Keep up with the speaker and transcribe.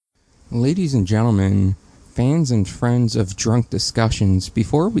Ladies and gentlemen, fans and friends of Drunk Discussions,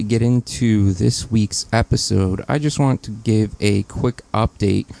 before we get into this week's episode, I just want to give a quick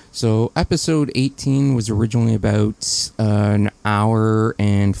update. So, episode 18 was originally about an hour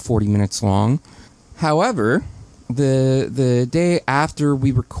and 40 minutes long. However, the day after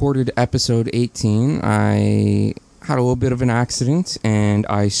we recorded episode 18, I had a little bit of an accident and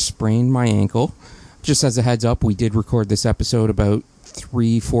I sprained my ankle. Just as a heads up, we did record this episode about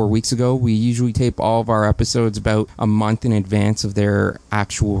 3-4 weeks ago. We usually tape all of our episodes about a month in advance of their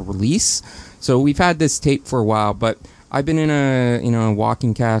actual release. So we've had this tape for a while, but I've been in a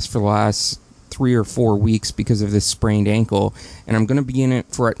walking cast for the last 3 or 4 weeks because of this sprained ankle, and I'm going to be in it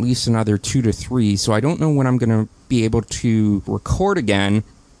for at least another 2 to 3. So I don't know when I'm going to be able to record again.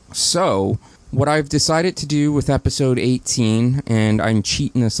 So what I've decided to do with episode 18, and I'm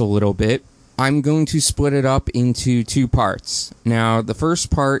cheating this a little bit, I'm going to split it up into 2 parts. Now, the first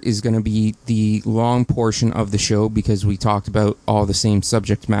part is going to be the long portion of the show because we talked about all the same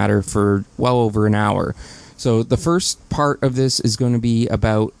subject matter for well over an hour. So the first part of this is going to be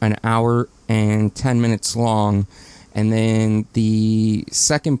about an hour and 10 minutes long. And then the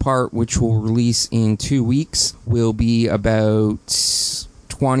second part, which will release in 2 weeks, will be about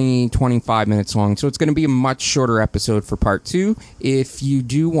 20-25 minutes long. So it's going to be a much shorter episode for part 2. If you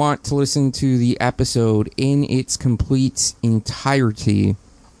do want to listen to the episode in its complete entirety,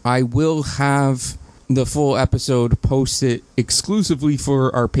 I will have the full episode posted exclusively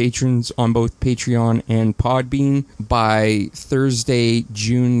for our patrons on both Patreon and Podbean by Thursday,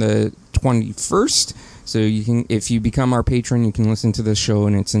 June the 21st. So you can, if you become our patron, you can listen to the show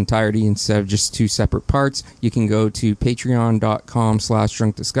in its entirety instead of just 2 separate parts. You can go to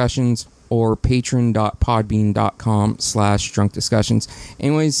patreon.com/drunkdiscussions or patron.podbean.com/drunkdiscussions.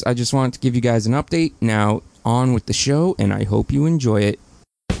 Anyways, I just wanted to give you guys an update. Now on with the show, and I hope you enjoy it.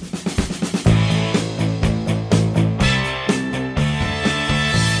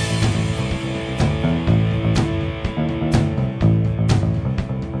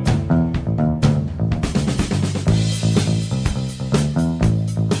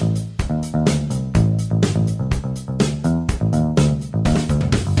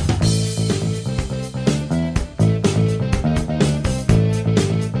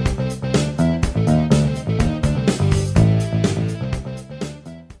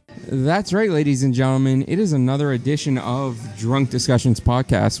 That's right, ladies and gentlemen. It is another edition of Drunk Discussions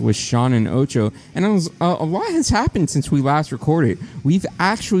Podcast with Sean and Ocho. And a lot has happened since we last recorded. We've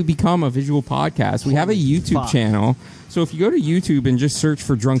actually become a visual podcast. We have a YouTube channel. So if you go to YouTube and just search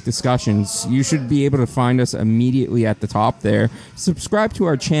for Drunk Discussions, you should be able to find us immediately at the top there. Subscribe to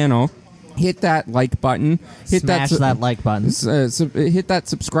our channel. Hit that like button. Smash that like button. Hit that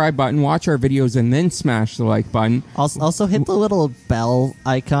subscribe button. Watch our videos and then smash the like button. Also hit the little bell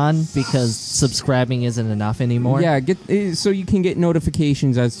icon because subscribing isn't enough anymore. Yeah, so you can get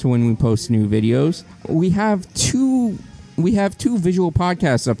notifications as to when we post new videos. We have two visual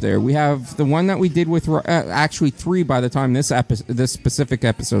podcasts up there. We have the one that we did with actually 3 by the time this specific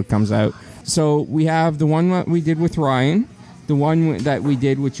episode comes out. So we have the one that we did with Ryan, the one that we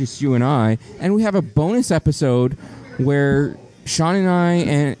did with just you and I, and we have a bonus episode where Sean and I,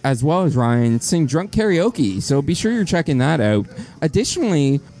 and as well as Ryan, sing drunk karaoke. So be sure you're checking that out.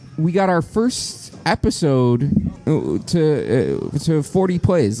 Additionally, we got our first episode to 40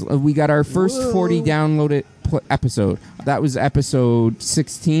 plays. We got our first 40 downloaded episode. That was episode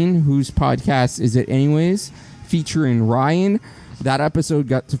 16. Whose podcast is it anyways? Featuring Ryan. That episode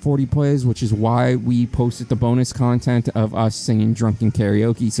got to 40 plays, which is why we posted the bonus content of us singing drunken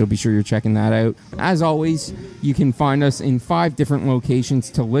karaoke, so be sure you're checking that out. As always, you can find us in 5 different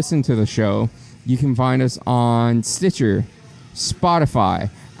locations to listen to the show. You can find us on Stitcher, Spotify,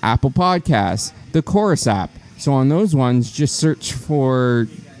 Apple Podcasts, the Chorus app. So on those ones, just search for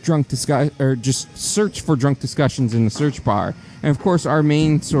Drunk Discussions in the search bar. And of course, our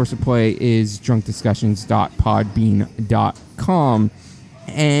main source of play is drunkdiscussions.podbean.com.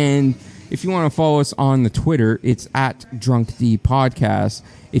 And if you want to follow us on the Twitter, it's at DrunkDPodcast.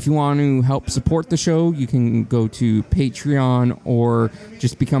 If you want to help support the show, you can go to Patreon or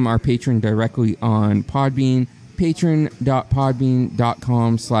just become our patron directly on Podbean.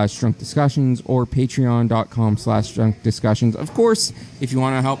 patron.podbean.com/drunkdiscussions or patreon.com/drunkdiscussions. Of course, if you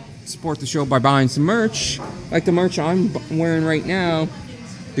want to help support the show by buying some merch, like the merch I'm wearing right now,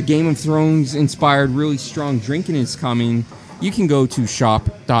 the Game of Thrones inspired really strong drinking is coming. You can go to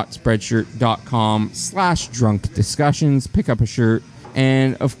shop.spreadshirt.com/drunkdiscussions, pick up a shirt.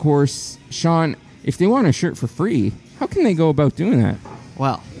 And of course, Sean, if they want a shirt for free, how can they go about doing that?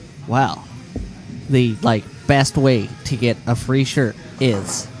 Well, the best way to get a free shirt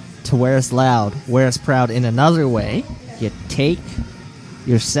is to Where It's Loud, Where It's Proud in another way, you take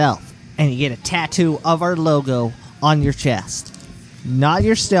yourself and you get a tattoo of our logo on your chest. Not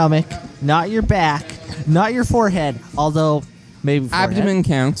your stomach, not your back, not your forehead, although maybe forehead. Abdomen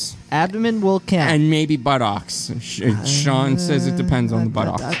counts. Abdomen will count. And maybe buttocks. Sean says it depends on the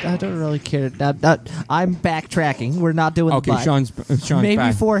buttocks. I don't really care. I'm backtracking. We're not doing the butt. Sean's maybe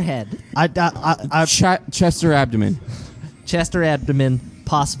back. forehead. Chest or abdomen? Chest or abdomen,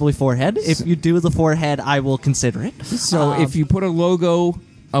 possibly forehead. If you do the forehead, I will consider it. So if you put a logo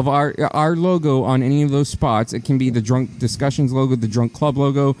of our logo on any of those spots, it can be the Drunk Discussions logo, the Drunk Club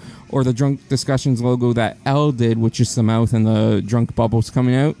logo, or the Drunk Discussions logo that L did, which is the mouth and the drunk bubbles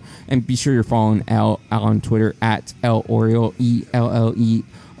coming out. And be sure you're following L on Twitter at L-Oriole, ELLEORIOLE.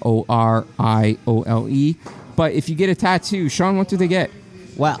 But if you get a tattoo, Sean, what do they get?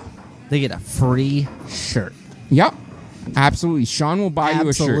 Well, they get a free shirt. Yep. Absolutely. Sean will buy you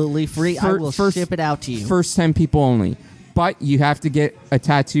a shirt. Absolutely free. I will ship it out to you. First 10 people only. But you have to get a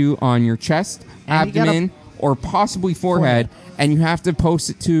tattoo on your chest, And abdomen, or possibly forehead, and you have to post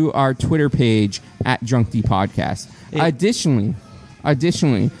it to our Twitter page at Drunk D Podcast.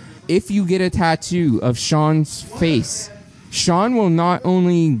 Additionally, if you get a tattoo of Sean's face, Sean will not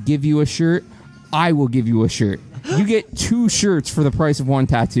only give you a shirt, I will give you a shirt. You get 2 shirts for the price of 1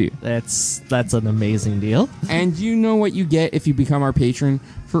 tattoo. That's an amazing deal. And you know what you get if you become our patron?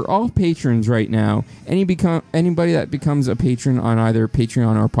 For all patrons right now, anybody that becomes a patron on either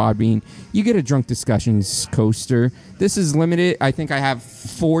Patreon or Podbean, you get a Drunk Discussions coaster. This is limited. I think I have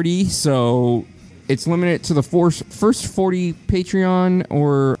 40, so it's limited to the first 40 Patreon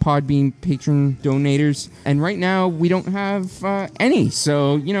or Podbean patron donators. And right now, we don't have any.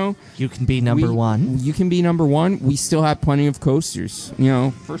 So, you can be number one. You can be number one. We still have plenty of coasters.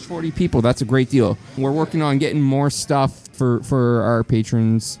 First 40 people, that's a great deal. We're working on getting more stuff for our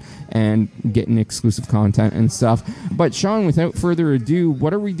patrons and getting exclusive content and stuff. But Sean, without further ado,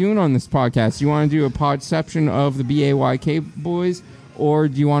 what are we doing on this podcast? You want to do a podception of the BAYK boys? Or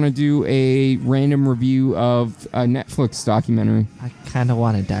do you want to do a random review of a Netflix documentary? I kind of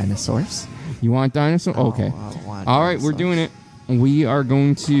wanted dinosaurs. You want dinosaurs? Okay. All right, we're doing it. We are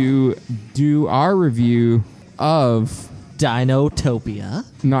going to do our review of Dinotopia.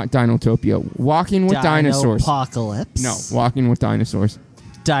 Not Dinotopia. Walking with Dinosaurs. Apocalypse. No, Walking with Dinosaurs.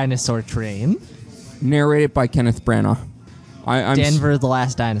 Dinosaur Train. Narrated by Kenneth Branagh. I'm Denver the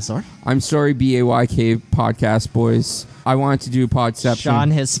Last Dinosaur. I'm sorry, BAYK podcast boys. I wanted to do a podception.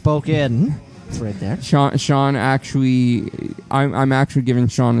 Sean has spoken. It's right there. Sean actually, I'm actually giving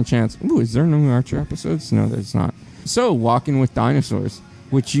Sean a chance. Ooh, is there no Archer episodes? No, there's not. So, Walking with Dinosaurs,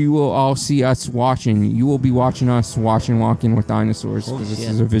 which you will all see us watching. You will be watching us watching Walking with Dinosaurs, because this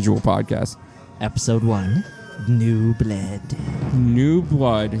is a visual podcast. Episode 1, New Blood. New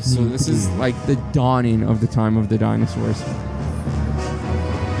Blood. So this is like the dawning of the time of the dinosaurs.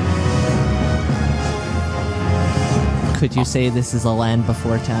 Could you say this is a land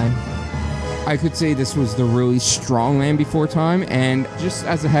before time? I could say this was the really strong land before time, and just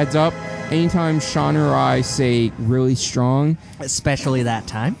as a heads up, anytime Sean or I say really strong, especially that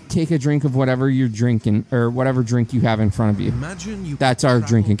time, take a drink of whatever you're drinking, or whatever drink you have in front of you. That's our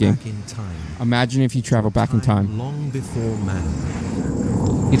drinking game. Imagine if you travel back in time. Long before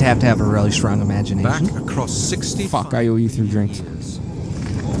man. You'd have to have a really strong imagination. Back across 60. Fuck, I owe you 3 drinks.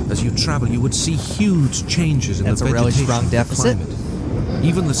 As you travel, you would see huge changes in the vegetation. That's a really strong deficit. Climate.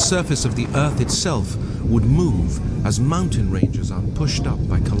 Even the surface of the Earth itself would move as mountain ranges are pushed up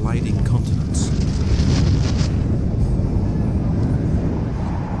by colliding continents.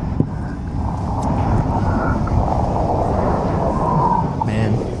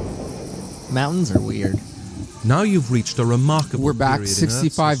 Man, mountains are weird. Now you've reached a remarkable We're back period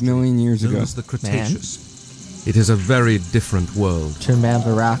 65 million years known ago. as the Cretaceous. It is a very different world. Turn down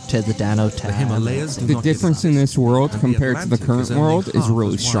the rock to the Dinotopia. The Himalayas do The not difference exist, in this world and compared to the Atlantic current is only world is half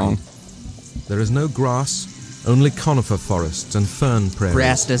really as strong. wide. There is no grass, only conifer forests and fern prairies.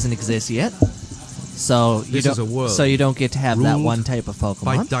 Grass doesn't exist yet, so you This don't. is a world So you don't get to have that ruled one type of by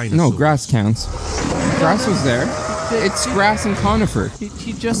Pokemon. dinosaurs. No, grass counts. Grass was there. It's grass and conifer.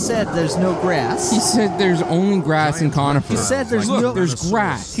 He just said there's no grass. He said there's only grass and conifer. He said there's Look, no. there's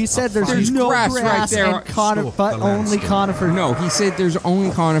grass. He said there's There's no grass grass, right there. and conifer, Stalk but the only landscape. conifer. No, he said there's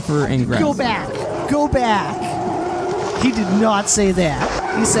only conifer and grass. Go back. Go back. He did not say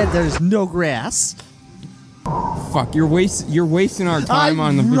that. He said there's no grass. Fuck, you're wasting our time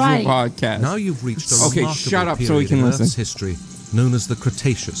on the visual right. podcast. Now you've reached a Okay, remarkable shut up so we period can in listen. Earth's history known as the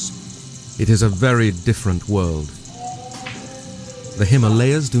Cretaceous. It is a very different world. The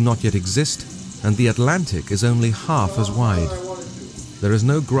Himalayas do not yet exist, and the Atlantic is only half as wide. There is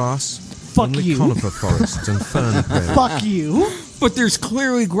no grass, Fuck only you. conifer forests and fern beds. Fuck you. But there's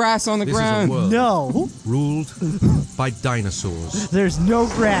clearly grass on the This is a ground. world No. ruled by dinosaurs. There's no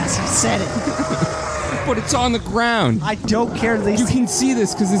grass. You said it. But it's on the ground. I don't care. You can see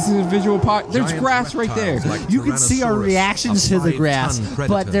this because this is a visual pot. There's Giant grass right there. reptiles like You can see our Tyrannosaurus, reactions a to the grass, 5-ton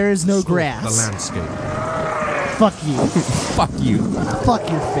predator, but there is no stalk grass. The landscape. Fuck you. Fuck you. Fuck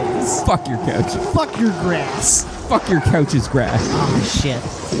your face. Fuck your couch. Fuck your grass. Fuck your couch's grass. Oh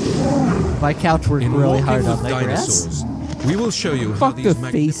shit. My couch worked In really Walking hard on with that grass. Dinosaurs, we will show you how Fuck these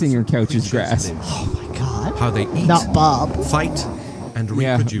the face in your magnificent couch's creatures grass. live, Oh my god. how they eat, Not Bob. fight, and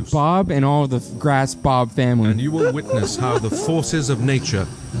Yeah, reproduce. Bob and all the grass Bob family. And you will witness how the forces of nature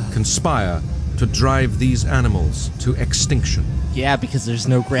conspire to drive these animals to extinction. Yeah, because there's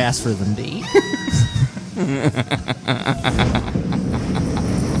no grass for them to eat.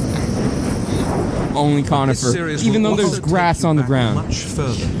 Only This conifer. series Even will though there's also grass take you on the back ground. much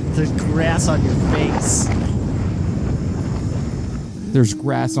further. There's grass on your face. There's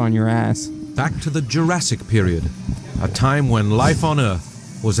grass on your ass. Back to the Jurassic period, a time when life on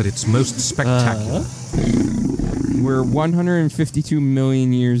Earth was at its most spectacular. We're 152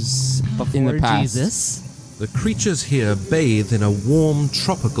 million years in the Before past. Jesus. The creatures here bathe in a warm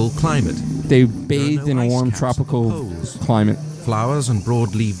tropical climate. They bathed no in a ice warm caps at the tropical poles. climate. Flowers and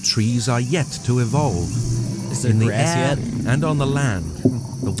broad-leaved trees are yet to evolve. Is there In the grass air yet? and on the land,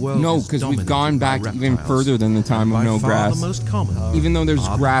 the world No, is because we've dominated gone by back even reptiles. further than the time of By no far grass. the most common. Even though there's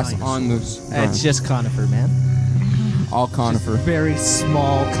are the grass on the dinosaurs. ground. It's just conifer, man. all conifer. Very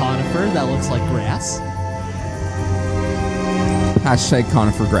small conifer that looks like grass. Hashtag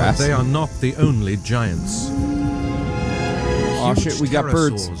conifer grass. They are not the only giants. Oh Huge shit, we got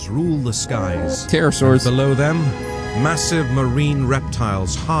birds. pterosaurs rule the skies. Pterosaurs. Below them, massive marine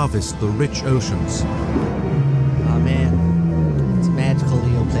reptiles harvest the rich oceans. Oh man, it's magical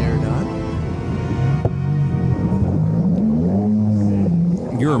Neopterodon.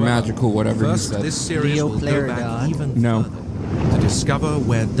 You're magical, whatever First, you said. this series will go back Neopterodon. even No. further to discover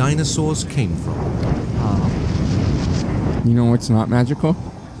where dinosaurs came from. Oh, You know what's not magical?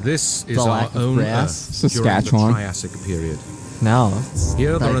 This is The our lack of own grass. Earth Saskatchewan. during the Triassic period. no. It's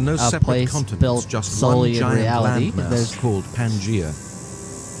Here there like are no a separate place continents, built just solely one in giant reality. landmass There's called Pangaea.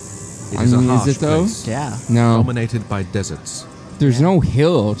 It I is mean, a is harsh it though? place, yeah. No. dominated by deserts. There's no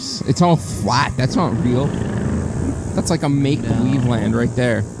hills. It's all flat. That's not real. That's like a make-believe land right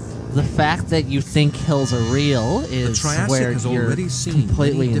there. The fact that you think hills are real The is Triassic where has you're already seen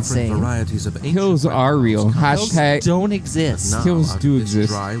completely many different insane. varieties of ancient Hills are real. reptiles. Hashtag. Don't exist. Now, Hills out of do this exist.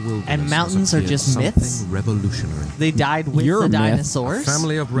 dry wilderness And has mountains are appeared just something myths? revolutionary. They died with You're the a myth. dinosaurs.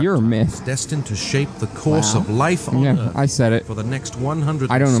 Family of reptiles You're a myth. destined to shape the course Wow. of life on Yeah, Earth I said it. for the next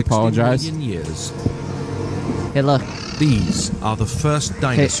 160 I don't apologize. million years. Hey, look. These are the first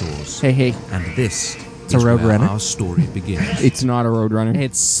dinosaurs, Hey. and this a is where roadrunner. our story begins. It's not a roadrunner.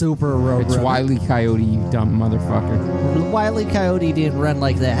 It's super road It's Wile E. Coyote, you dumb motherfucker. Wile E. Coyote didn't run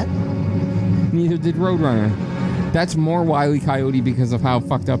like that. Neither did Roadrunner. That's more Wile E. Coyote because of how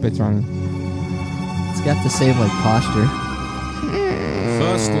fucked up it's running. It's got the same like posture.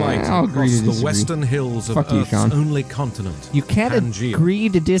 First light I'll agree across to the disagree. western hills of Fuck you, Earth's Sean. only continent. You can't Pangaea. agree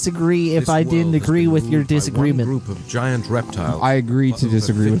to disagree if This I didn't world has agree been with your ruled by one disagreement. group of giant reptiles. I agree for to over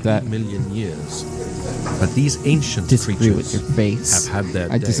disagree with 50 that. million years. But these ancient Disagree with creatures your face. have had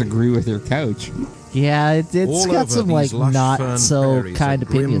their I day. disagree with your couch. Yeah, it's All got over some these like lush not fern so prairies, kind a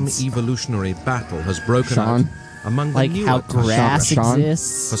grim opinions. evolutionary battle has broken Sean? out among Like the newer how types grass Sean? for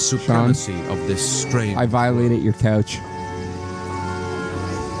exists. supremacy of this strange. I violated your couch.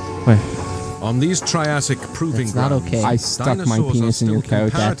 On these Triassic proving That's not grounds, okay. I stuck my dinosaurs penis are in your still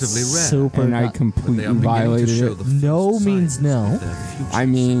couch. comparatively That's rare, super And I not- but they completely are beginning to violated show it. the first No means signs no. of their future I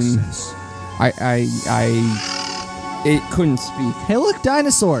mean- success. It couldn't speak. Hey, look,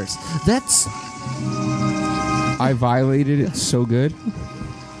 dinosaurs. That's I violated it so good.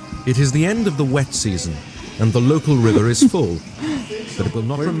 It is the end of the wet season, and the local river is full, but it will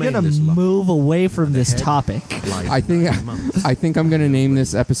not we're remain gonna this lucky. move away from this ahead topic. lies I think many months. I think I'm gonna name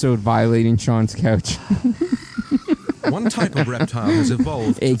this episode "Violating Sean's Couch," One type of reptile has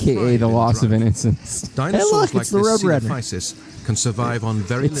evolved, to aka thrive the in loss of drought. innocence. Dinosaurs look, like it's the this Roadrunner. Coelophysis can survive on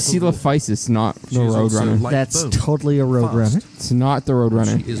very It's little water. Coelophysis, not the She is also Roadrunner. light That's boned, totally a roadrunner. fast. It's not the She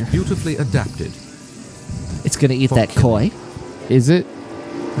Roadrunner. is beautifully adapted. It's gonna eat For that killing. koi. Is it,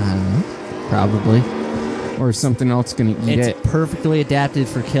 I don't know. Probably. or is something else gonna eat It's it? perfectly adapted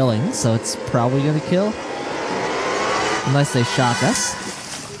for killing, so it's probably gonna kill. Unless they shock us.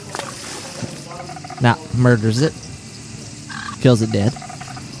 Nah, murders it. Kills it dead.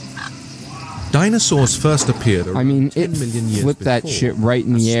 Dinosaurs first appeared around I mean, 10 it million years flipped that before shit right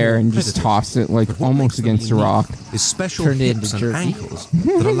in as the air small and just predators. tossed it like But what almost makes them against a unique rock. is special Turned it hips into and jerky. ankles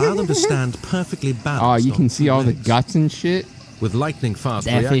that allow them to stand perfectly balanced. Oh, you on can see two all the legs. guts and shit. With lightning-fast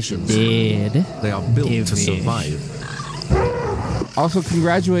That fish reactions, did. they are built Give to fish. survive. Also,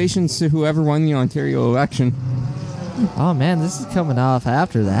 congratulations to whoever won the Ontario election. Oh man, this is coming off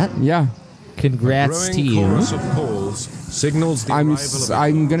after that. Yeah, Congrats to you. Chorus of calls signals the I'm arrival of a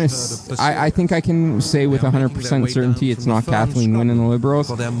I'm large gonna herd s- of I think I can say with They are making their 100% way certainty down it's from not the firm Kathleen winning the struggle Liberals.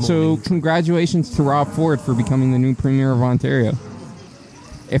 for their So morning congratulations to Rob Ford for becoming the new Premier of Ontario.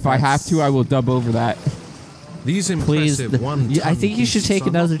 If I have to, I will dub over that. These Please, impressive one-ton I think you should beasts take are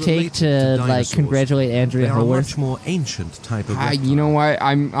another not take related to like dinosaurs. congratulate They Andrea are a Haworth. much more ancient type of You know what?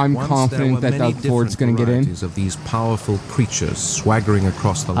 I'm Once there confident were that many Doug Ford's different going to get in. varieties of these powerful creatures swaggering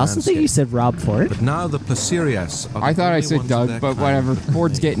across the I also landscape. think you said Rob Ford. But now the Placerias are the I thought I only said ones of Doug, their but kind whatever. that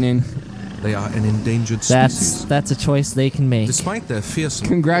Ford's remain. getting in. They are an endangered That's species. a choice they can make. Despite their fearsome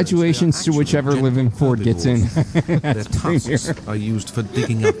Congratulations appearance, to they are whichever actually living gentle Ford gets in. herbivores. Their tusks Premier. are used for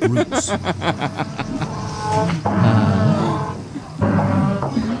digging up roots.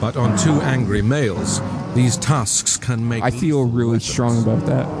 But on two angry males, these tusks can make. I feel lethal really weapons. strong about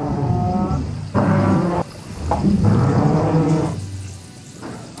that.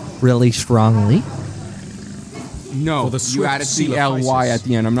 Really strongly. No, For the you swift added the coelophysis, LY at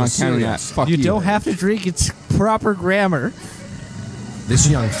the end. I'm not the counting that. Sirius. Fuck You you. don't have to drink its proper grammar. This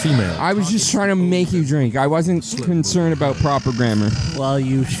young female. I was just trying to make you drink. I wasn't concerned about proper grammar. Well,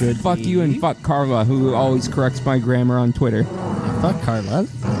 you should. Fuck be. you and fuck Carla, who always corrects my grammar on Twitter. Fuck Carla.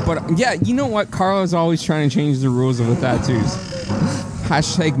 But yeah, you know what? Carla's always trying to change the rules of the tattoos.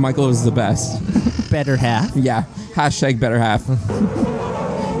 Hashtag Michael is the best. Better half. Yeah. Hashtag better half.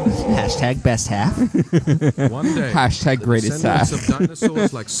 Hashtag best half. One day, Hashtag the greatest descendants half. of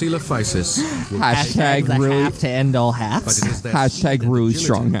dinosaurs like Coelophysis will Hashtag the really. half to end all but halves. it is their Hashtag speed and really agility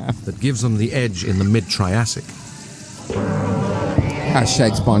strong half. that gives them the edge in the mid-Triassic.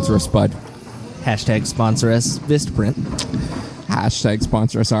 Hashtag sponsor us, bud. Hashtag sponsor us Vistprint. Hashtag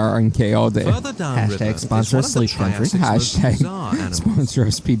sponsor us RNK all day. Further down Hashtag river sponsor is us one of the Sleep Country. Triasic's most Hashtag bizarre animals. sponsor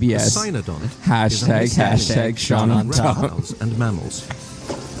us The PBS. cynodont Hashtag, is a mix hashtag Sean on of top. reptiles and mammals.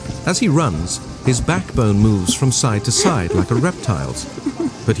 As he runs, his backbone moves from side to side like a reptile's,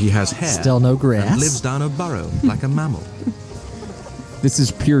 but he has hair Still no grass. and lives down a burrow like a mammal. This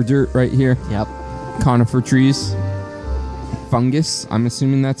is pure dirt right here. Yep. Conifer trees. Fungus. I'm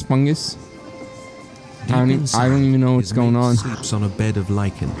assuming that's fungus. Deep I don't inside, even know what's his going mate on. Sleeps on a bed of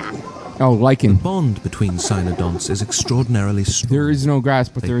lichen. Oh, lichen. Bond between cynodonts is extraordinarily strong. There is no grass,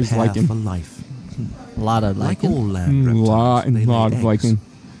 but They there is pair lichen. for life. A lot of Like lichen. all land reptiles, Lot and they lay lot of eggs. lichen.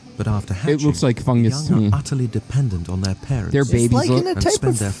 But after hatching, It looks like fungus the to young me. are utterly dependent on their parents. Their babies lichen look. a and type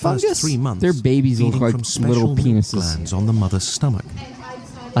spend of their fungus? first 3 months. Their babies look feeding like from special little milk penises. glands on the mother's stomach.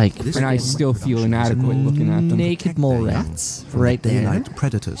 Like This And I milk still feel production is inadequate equivalent looking at them. naked protect mole their young rats. from Right the there. daylight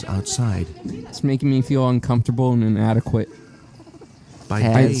predators outside. It's making me feel uncomfortable and inadequate. By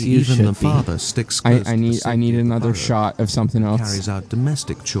As day, you even should the be. father sticks close I to the need safety of the another burrow, shot of something else. Carries out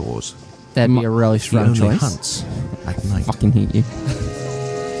domestic chores. That'd be a really He strong only choice. hunts at night. Fucking hate you.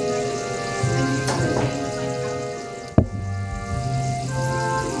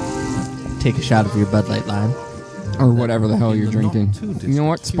 Take a shot of your Bud Light Lime. Or whatever the hell In you're the not drinking. too You know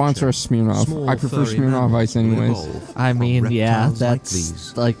what? distant Sponsor us Smirnoff. Small I prefer furry Smirnoff mammals Ice will anyways. evolve I from mean, yeah, reptiles like that's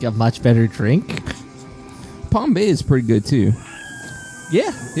these. like a much better drink. Palm Bay is pretty good too.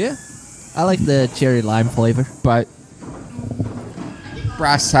 Yeah, yeah. I like the cherry lime flavor. But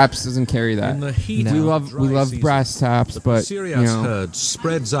Brass Taps doesn't carry that. In the heat No. We of love dry we love season, Brass Taps, the but Sirius you know herd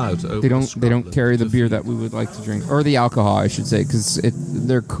spreads out over they don't scrubland carry the to beer feed. that we would like to drink, or the alcohol I should say, because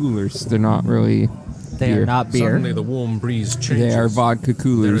they're coolers. They're not really. They beer. are not beer. Suddenly the warm breeze changes. They are vodka There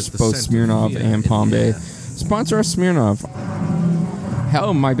coolers, is the both scent of Smirnoff fear and in Palm the Bay. air. Sponsor us, Smirnoff.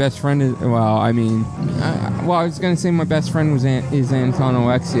 Hell, my best friend is. Well, I mean, I was gonna say my best friend is Anton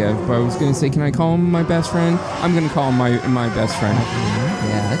Alexiev, but I was gonna say, can I call him my best friend? I'm gonna call him my best friend.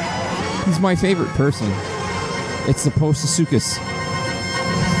 Yeah. He's my favorite person. It's the Postasukas.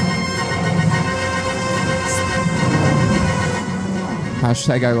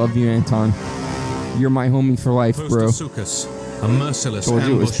 Hashtag I love you, Anton. You're my homie for life, bro. Postasuchus, a merciless Told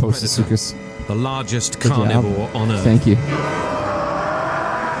you it was ambush predator, Postasukas. the largest Good job. carnivore on Earth. Thank you.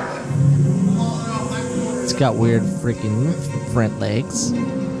 It's got weird freaking front legs.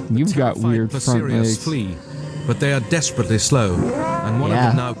 You've got Terrified weird front Placerius legs. flee, but they are desperately slow, and one of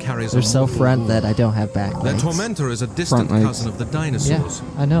them now carries they're a so mortal front wound. that I don't have back Their legs. tormentor is a distant Front legs. cousin of the Yeah, dinosaurs.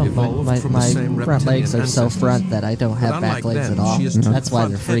 I know. evolved My from the same front legs are reptilian so ancestors. front that I don't But have back unlike legs them, at all. she is too That's why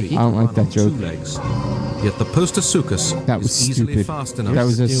they're front-heavy freaky. I don't like to that run on 2 joke. legs. Yet the Postosuchus That was is easily stupid. fast enough That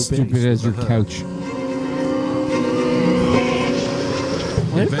was to as keep stupid pace as your with the herd. couch.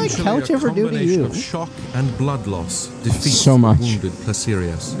 What did my Eventually, couch a ever do to combination you? of shock and blood loss defeats So the much. wounded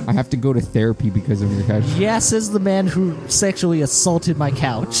Placerias. I have to go to therapy because of your couch. Yes, is the man who sexually assaulted my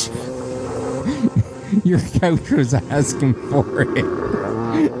couch. Your couch was asking for it.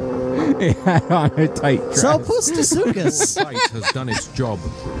 It had on a tight dress. So Postosuchus. The fight has done its job.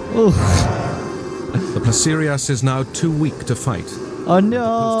 Oof. The Placerias is now too weak to fight. Oh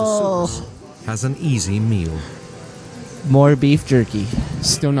no! Postosuchus has an easy meal. More beef jerky.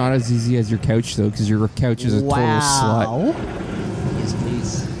 Still not as easy as your couch, though, because your couch is a total slut. Wow. Yes,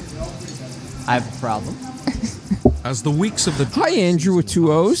 please. I have a problem. As the weeks of the Hi, Andrew with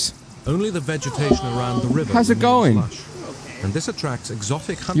 2 O's. only the vegetation around the river How's it remains going? lush. And this attracts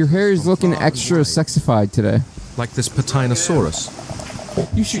exotic hunters. Your hair is from looking far and extra wide, sexified today. like this Patinosaurus.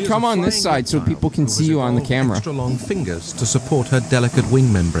 You She should is come a on this flying side so reptile people can who see has you on the evolved camera. Extra long fingers to support her delicate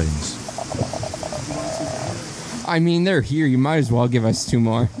wing membranes. I mean, they're here. You might as well give us 2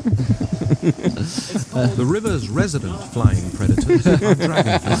 more. The river's resident flying predators are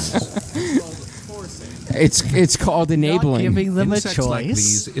dragonflies. It's called Not enabling. giving them a Insects like choice.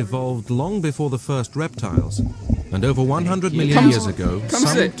 these evolved long before the first reptiles, and over 100 million Come- years ago, come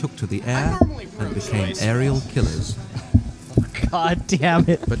some sit. took to the air and became aerial killers. God damn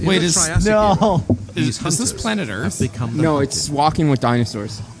it. But Wait, in the is- Triassic No. era, Is these this hunters planet Earth? have become the No, hunted. it's walking with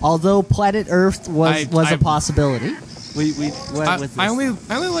dinosaurs. Although planet Earth was I- a possibility. We went with this. I only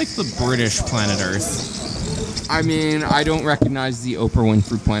like the British planet Earth. I mean, I don't recognize the Oprah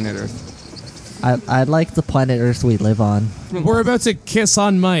Winfrey planet Earth. I like the planet Earth we live on. We're about to kiss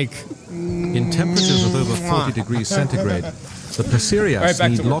on Mike. In temperatures of over 40 degrees centigrade, the Placerias All right, back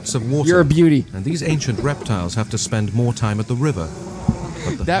need to work. lots of water. You're a beauty. And these ancient reptiles have to spend more time at the river.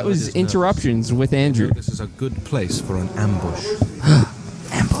 But the That herd was is nervous. interruptions with They know Andrew. This is a good place for an ambush.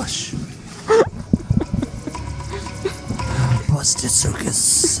 Ambush.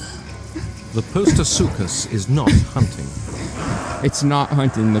 Postosuchus. The Postosuchus is not hunting. It's not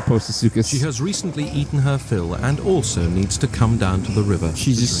hunting the Postosuchus. She has recently eaten her fill and also needs to come down to the river.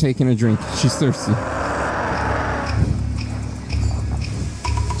 She's to just drink. taking a drink. She's thirsty.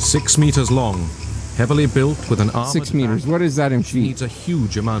 6 meters long, heavily built with an armored 6 meters. back. What is that in She feet? needs a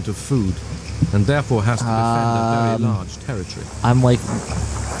huge amount of food, and therefore has to defend a very large territory. I'm like,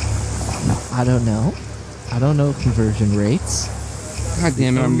 I don't know. I don't know conversion rates. God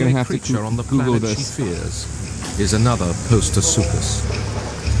damn it! I'm gonna Only have to creature on the Google planet this. she fears is another Postosuchus.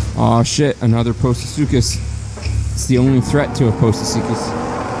 Oh shit! Another Postosuchus. It's the only threat to a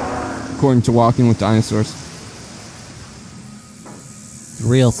Postosuchus, according to Walking with Dinosaurs. The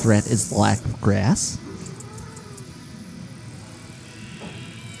real threat is the lack of grass.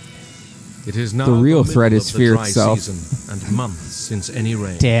 It is now The real middle threat of is the fear dry itself. season and months since any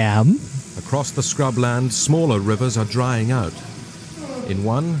rain. Damn. Across the scrubland, smaller rivers are drying out. In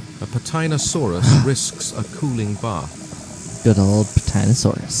one, a Patinosaurus risks a cooling bath. Good old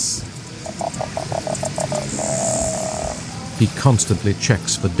Patinosaurus. He constantly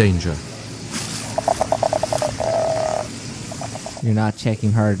checks for danger. You're not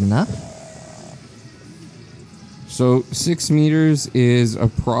checking hard enough. So 6 meters is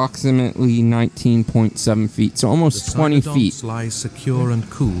approximately 19.7 feet. So almost The 20 Cynodonts feet. lie secure and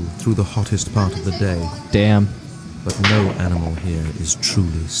cool through the hottest part of the day, Damn. but no animal here is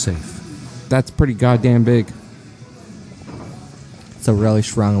truly safe. That's pretty goddamn big. It's a really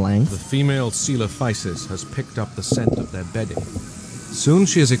strong The length. female Coelophysis has picked up the scent of their bedding. Soon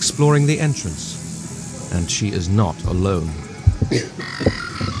she is exploring the entrance, and she is not alone.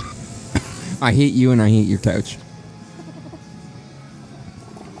 I hate you and I hate your couch.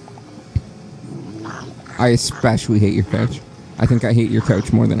 I especially hate your couch. I think I hate your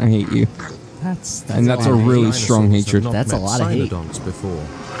couch more than I hate you. That's And that's lot a of really hate. strong Dinosaurs hatred. have not That's a met lot of hate. Cynodonts before.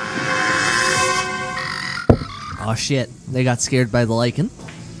 Oh shit! They got scared by the lichen.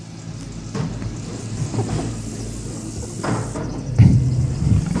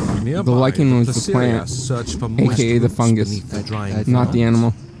 Nearby, The lichen was the Placerias plant, search for aka moist the roots fungus. beneath the drying I- Not the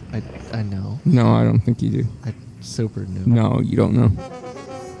animal. I know. No, I don't think you do. I super knew. No, you don't know.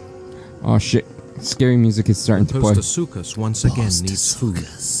 Oh shit. Scary music is starting to play. Postosuchus once again needs food, but her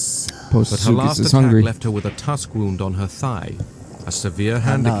Postosuchus last is attack hungry. left her with a tusk wound on her thigh, a severe no,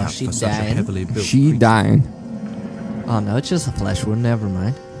 handicap she for such a dying. heavily built She creature. dying. Oh no, it's just a flesh wound. Never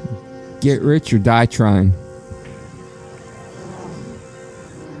mind. Get rich or die trying.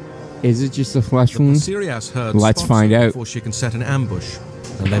 Is it just a flesh The wound? Posirias herd Let's spots find her out. before she can set an ambush,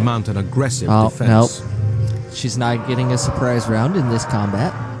 and they mount an aggressive Oh, defense. nope. She's not getting a surprise round in this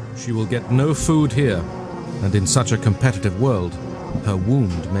combat. She will get no food here, and in such a competitive world, her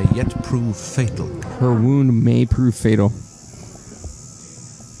wound may yet prove fatal. Her wound may prove fatal.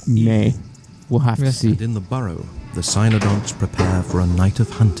 May. We'll have to see. And in the burrow, the Cynodonts prepare for a night of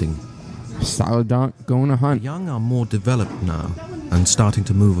hunting. Cylodont going to The hunt. young are more developed now, and starting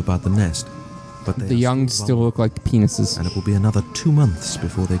to move about the nest. But they The are young still vulnerable, look like penises. and it will be another 2 months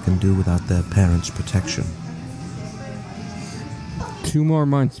before they can do without their parents' protection. 2 more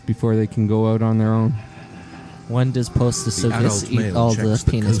months before they can go out on their own. When does The Postosuchus adult eat male all checks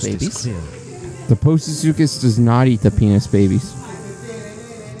the penis coast is babies? clear. The Postosuchus does not eat the penis babies.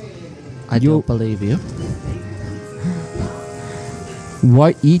 I don't believe you.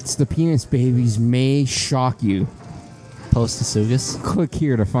 What eats the penis babies may shock you. Postosuchus. Click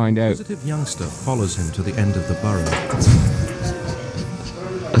here to find A out. positive youngster follows him to the end of the burrow.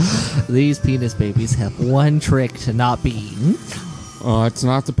 These penis babies have one trick to not be eaten. Oh, it's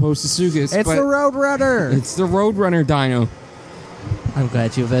not the Postosuchus, It's but the Roadrunner. it's the Roadrunner dino. I'm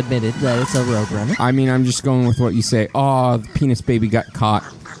glad you've admitted that it's a Roadrunner. I mean, I'm just going with what you say. Oh, the penis baby got caught.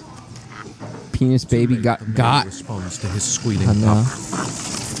 Penis baby The got male got. responds to his squealing I know.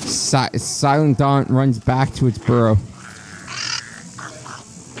 pup. Silent Dawn runs back to its burrow.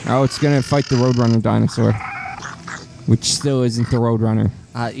 Oh, it's gonna fight the Roadrunner dinosaur, which still isn't the Roadrunner.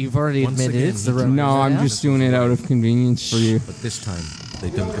 You've already Once admitted again, it's the he Roadrunner. No, I'm now? just doing it out of convenience for you. But this time, they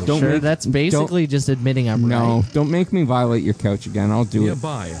don't go Don't Sure, make- that's basically just admitting I'm No, right. don't make me violate your couch again. I'll do it.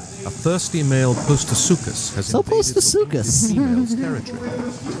 Nearby, a thirsty male Postosuchus has So invaded the Postosuchus. female's territory.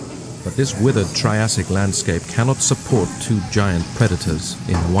 But this withered Triassic landscape cannot support 2 giant predators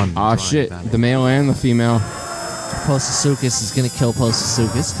in one Ah, dry shit. valley. The male and the female. Postosuchus is going to kill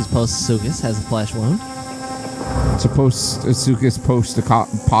Postosuchus because Postosuchus has a flesh wound. It's a Postosuchus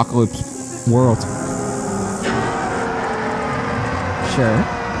post-apocalypse world. Sure.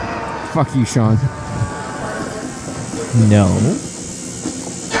 Fuck you, Sean. No.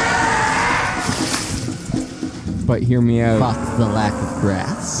 But hear me out. Fuck the lack of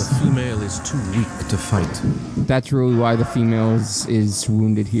grass. The female is too weak to fight. That's really why the female is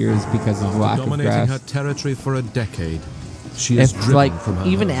wounded here, is because of lack of Dominating grass. her territory for a decade, she is If, driven like, from her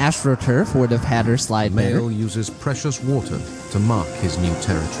even home. AstroTurf would have had her slide better. Male uses precious water to mark his new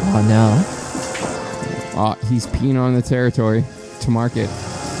territory. Oh, no. He's peeing on the territory to mark it.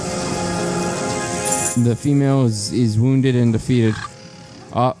 The female is wounded and defeated.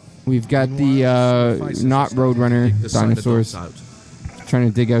 We've got the not Roadrunner dinosaurs trying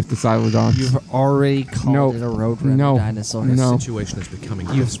to dig out the Cylodonts. You've already called Nope. it a Roadrunner No. dinosaur. No. The situation is becoming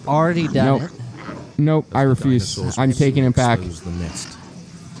You've desperate. already done Nope. it. Nope, I refuse. Dinosaurs I'm will taking it back. expose the nest.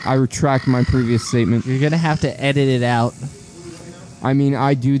 I retract my previous statement. You're going to have to edit it out. I mean,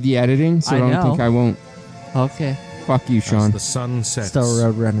 I do the editing, so I don't know. think I won't. Okay. Fuck you, As Sean. the sun sets, Still a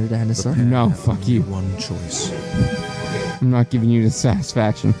Roadrunner dinosaur. the pair No, have fuck only you. one choice. I'm not giving you the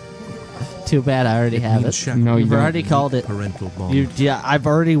satisfaction. Too bad I already have Means it. shackling No, you You've don't. already called it. Parental bond. Yeah, I've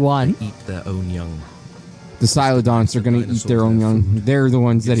already won. Eat their own young. The Cylodonts are going to eat their own young. They're the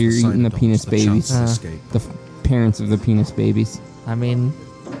ones that are Gives eating the Cynodonts penis a chance babies. to escape. The parents of the penis babies. I mean,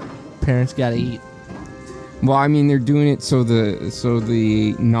 parents gotta eat. Well, I mean, they're doing it so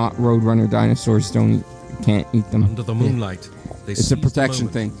the not Roadrunner dinosaurs can't eat them. Under the moonlight, they It's a seize the protection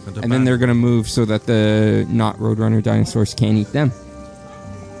moment thing, and then they're going to move so that the not Roadrunner dinosaurs can't eat them.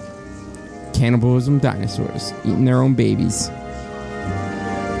 Cannibalism dinosaurs eating their own babies.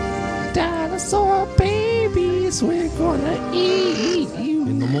 Dinosaur babies, we're gonna eat you.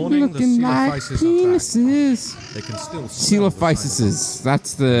 In the morning, Looking the like Coelophysis are back. penises. They can still smell the Coelophysis.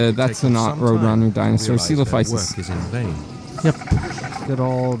 That's the Taken not some time Roadrunner to dinosaur. realize their Coelophysis, work is in vain. Yep. Good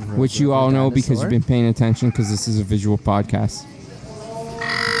old. which you all know because dinosaur. you've been paying attention because this is a visual podcast.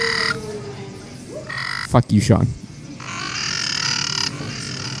 Fuck you, Sean.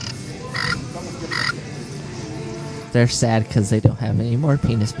 They're sad because they don't have any more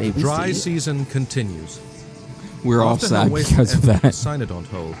penis babies. Dry to eat. season continues. We're all After her sad wasted because of effort that. to Cynodont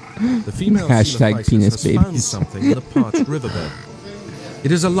hole, the female Hashtag Coelophysis penis has found babies. something in the parched riverbed.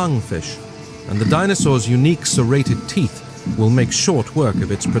 It is a lungfish, and the dinosaur's unique serrated teeth will make short work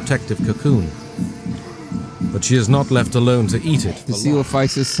of its protective cocoon. But she is not left alone to eat it. The for long.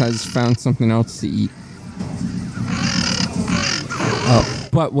 Coelophysis has found something else to eat. Oh,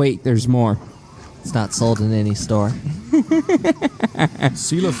 but wait, there's more. It's not sold in any store.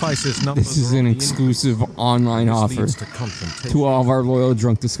 Coelophysis numbers This is are an on the exclusive online increase. offer This leads to confrontation. to all of our loyal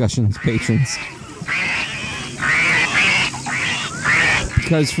Drunk Discussions patrons.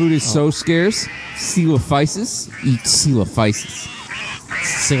 Because food is so scarce, Coelophysis eats Coelophysis.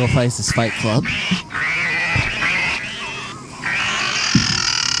 Coelophysis Fight Club.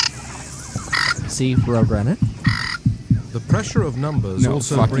 See, Roadrunner. The pressure of numbers No,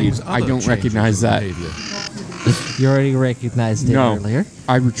 also fuck brings you. other I don't changes recognize in that. behavior. You already recognized it No, earlier.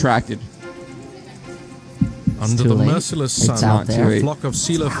 I retracted. Under too the late. merciless It's sun, out there. a flock of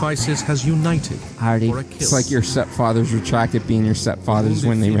Coelophysis has united Hardy. for a kill. It's like your stepfathers retracted being your stepfathers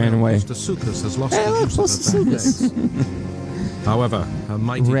when they ran away. Postasuchus has lost Hey, the look, use of her back Postasuchus. legs. However, her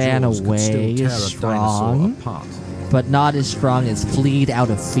mighty Ran jaws away, could still tear a strong. dinosaur apart. But not as strong as fleed out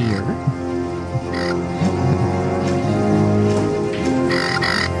of fear.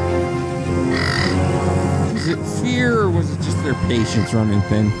 Was it fear or was it just their patience running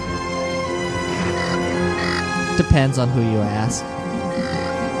thin? Depends on who you ask.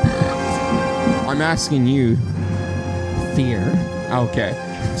 I'm asking you. Fear. Okay.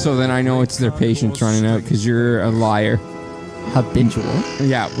 So then I know it's their patience running out because you're a liar. Habitual.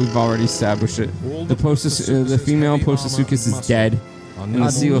 Yeah, we've already established it. The female Postasuchus is dead, and the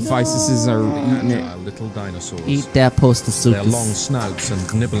Coelophysis are eating it. Little dinosaurs. Eat that Their long Postasuchus. snouts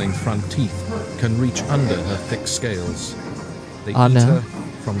and nibbling front teeth can reach under her thick scales. They Oh, eat no. her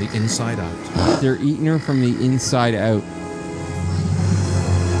from the inside out. They're eating her from the inside out.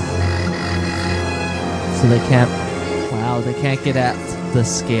 So they can't. Wow, they can't get at the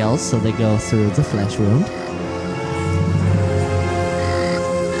scales, so they go through the flesh wound.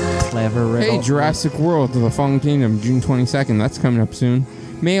 Clever riddle. Hey, Jurassic World: The Fallen Kingdom, June 22nd. That's coming up soon.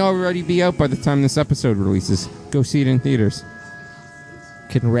 May already be out by the time this episode releases. Go see it in theaters.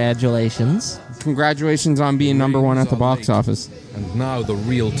 Congratulations. Congratulations on being number one at the box office. And now the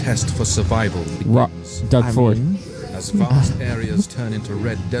real test for survival Ro- begins. Doug I Ford. mean, As vast areas turn into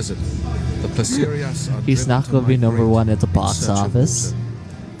red desert, the Placerias are he's driven not to going to be number migrate one at the in box search of office. water.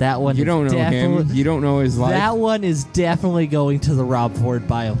 That one You is don't know him. definitely- You don't know his life. That one is definitely going to the Rob Ford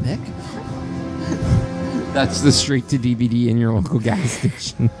biopic. That's the straight to DVD in your local gas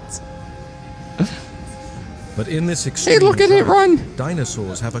station. But in this extreme Hey, look at it drought, run!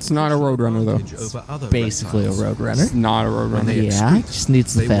 Dinosaurs have a It's not a Roadrunner, though. advantage over other Basically a reptiles. Roadrunner. It's not a When Roadrunner. they Yeah, excrete, just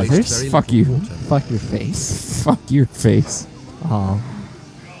needs the they waste feathers. very Fuck little you. water. Fuck your face. Fuck your face. Oh.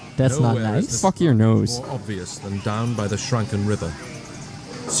 That's not Nowhere is nice. this Fuck your nose. more obvious than down by the shrunken river.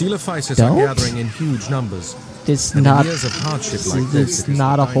 Coelophysis Don't. are gathering in huge numbers. It's And not. in years of hardship like this, It's it is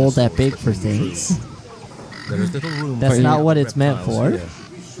not the a hole that dinosaurs big that for will be things. killed. There is little room That's for not any what other it's meant reptiles for. here.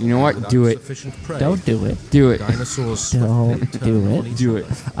 You know what? Without Do it. sufficient prey, Don't do it. Do it. Dinosaurs Don't swiftly turn do it. on each Do other. it.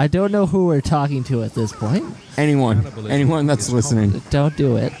 I don't know who we're talking to at this point. Anyone that's is listening. Don't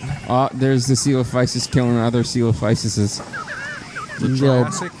do it. There's the Coelophysis killing other Coelophyses. The Little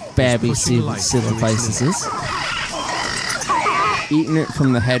Triassic babby is pushing life through its Coelophyses. Eating it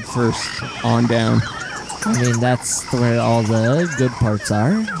from the head first on down. I mean, that's where all the good parts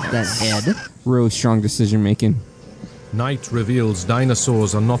are. That head. Really strong decision making. Night reveals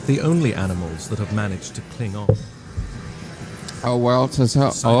dinosaurs are not the only animals that have managed to cling on. Oh, well, it says how.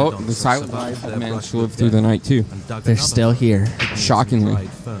 Oh, Cynodonts the have silent survived life their have managed brush to with live through the death night too. and dug They're another still here. into Shockingly. dried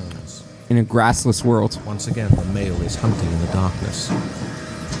ferns. In a grassless world. Once again, the male is hunting in the darkness.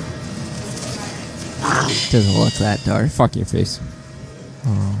 Doesn't look that dark. Fuck your face.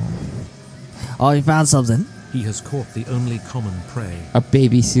 Oh, you found something. He has caught the only common prey, A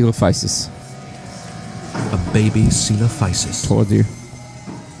baby Coelophysis. a baby Coelophysis. Told you.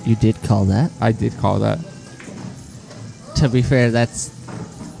 You did call that. I did call that. To be fair, that's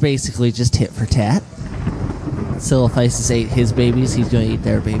basically just tit for tat. Coelophysis ate his babies, he's gonna eat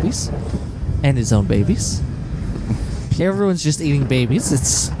their babies. And his own babies. Everyone's just eating babies.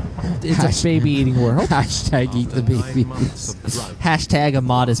 It's a baby eating world. Hashtag eat the After 9 baby. months of drought, Hashtag a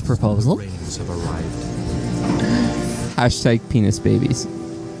modest proposal. rains have arrived. Hashtag penis babies.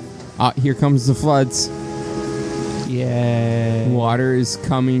 Here comes the floods. Yay. Water is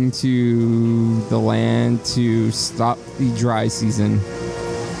coming to the land to stop the dry season.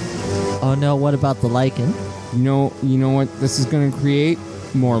 Oh no, what about the lichen? You know what this is going to create?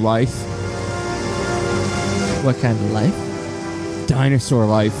 More life. What kind of life? Dinosaur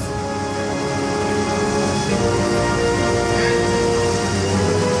life.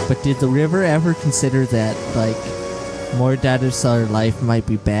 But did the river ever consider that, like, more dinosaur life might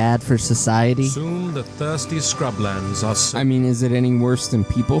be bad for society? Soon the thirsty scrublands are so I mean, is it any worse than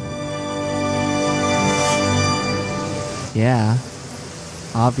people? Yeah.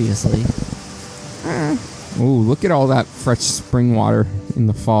 Obviously. Ooh, look at all that fresh spring water in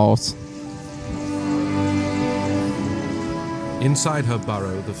the falls. Inside her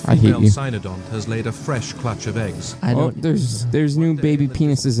burrow, the I hate female you. cynodont has laid a fresh clutch of eggs. I Oh, don't. there's new baby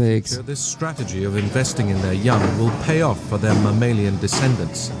penises eggs. This strategy of investing in their young will pay off for their mammalian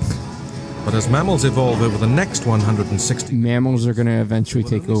descendants. But as mammals evolve over the next 160 Mammals are going to eventually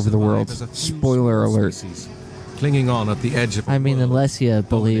will take only over the world. survive as a few Spoiler small alert. species, clinging on at the edge of a I mean, world unless you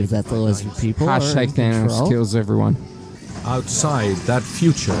believe dominated that the by lizard dinosaurs. people are in Hashtag Thanos control. kills everyone. Outside, that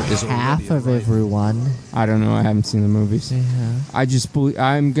future is Half already of arriving. everyone. I don't know. I haven't seen the movies. Yeah. I just believe.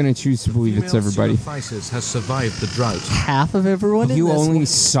 I'm going to choose to believe it's Female everybody. Pseudophyscis has survived the drought. Half of everyone. You in this only one.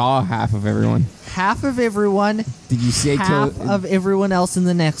 saw half of everyone. Half of everyone. Did you stay Half till? of everyone else in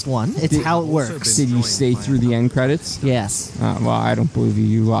the next one. It's Did- how it also works. Did you stay through the end credits? Yes. Well, I don't believe you.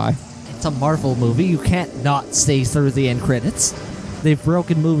 You lie. It's a Marvel movie. You can't not stay through the end credits. They've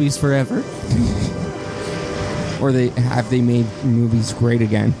broken movies forever. Or have they made movies great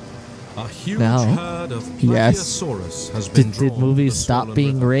again? A huge No. herd of Yes. Plagiosaurus has been Did drawn movies to the stop swollen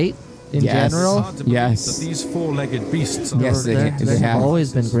being river. great in Yes. It's general? hard to believe Yes. that these four-legged beasts are Yes, they There have. have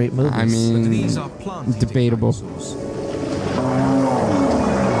always been great movies. I mean, But these are plant-eating debatable. dinosaurs.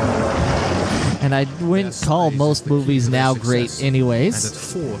 And I wouldn't Their call size most is the key movies to their now success. great And at anyways.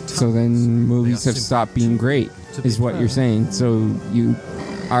 4 tons, So then movies they are have stopped being simply great, too to is be what fair. you're saying. So you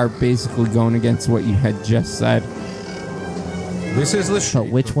are basically going against what you had just said. This is the But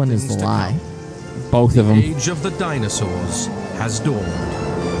shape which of one is things the to lie? come. Both of The them. age of the dinosaurs has dawned.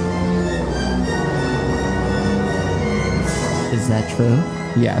 Is that true?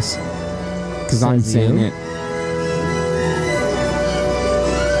 Yes. Because I'm Says saying you. it.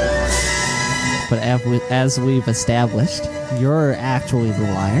 But as we've established, you're actually the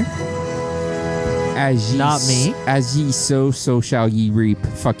liar. As ye Not me. As ye sow, so shall ye reap.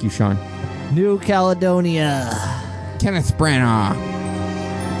 Fuck you, Sean. New Caledonia. Kenneth Branagh.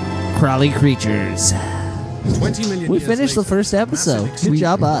 Crawly creatures. 20 million We years finished the later, first episode. massive Good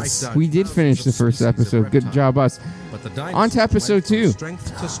job, extinctions us. wiped out We did finish the thousands of first species of episode. Good reptiles. job, us. But the On to dinosaurs episode went from 2.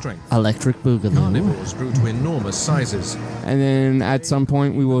 Strength to strength. Electric Boogaloo. Carnivores grew to enormous sizes. And then at some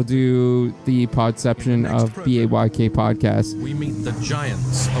point we will do the podception of BAYK podcast. We meet the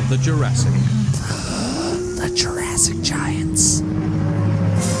giants of the Jurassic. The Jurassic Giants.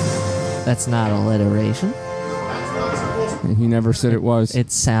 That's not alliteration. He never said it was.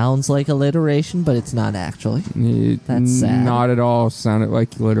 It sounds like alliteration, but it's not actually. It That's sad. Not at all sounded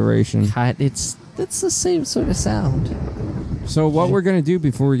like alliteration. It's the same sort of sound. So what we're going to do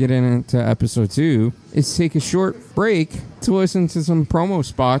before we get into episode 2 is take a short break to listen to some promo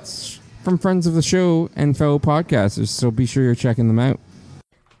spots from friends of the show and fellow podcasters. So be sure you're checking them out.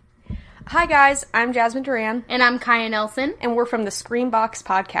 Hi guys, I'm Jasmine Duran, And I'm Kaya Nelson. and we're from the Screambox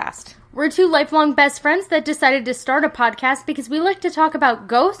Podcast. We're two lifelong best friends that decided to start a podcast because we like to talk about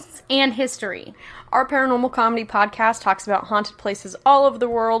ghosts and history. Our paranormal comedy podcast talks about haunted places all over the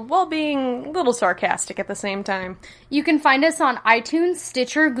world while being a little sarcastic at the same time. You can find us on iTunes,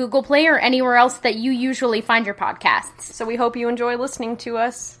 Stitcher, Google Play, or anywhere else that you usually find your podcasts. So we hope you enjoy listening to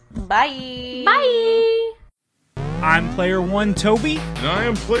us. Bye! Bye! I'm Player 1 Toby, And I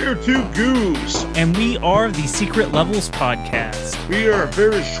am Player 2 Goose. and we are the Secret Levels Podcast. We are a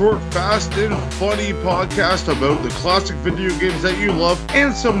very short, fast, and funny podcast about the classic video games that you love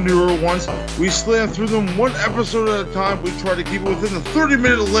and some newer ones. We slam through them one episode at a time. We try to keep it within the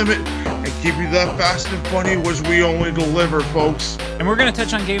 30-minute limit and keep you that fast and funny, which we only deliver, folks. And we're going to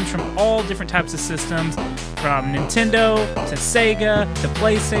touch on games from all different types of systems, from Nintendo to Sega to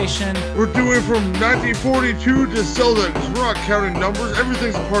PlayStation. We're doing from 1942 to Zelda, because we're not counting numbers.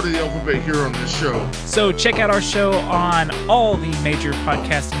 Everything's a part of the alphabet here on this show. So check out our show on all the major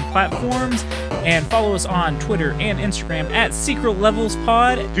podcasting platforms and follow us on Twitter and Instagram at Secret Levels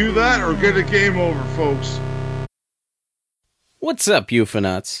Pod. Do that or get a game over, folks. What's up,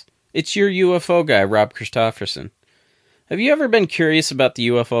 UFOnauts? It's your UFO guy, Rob Christofferson. Have you ever been curious about the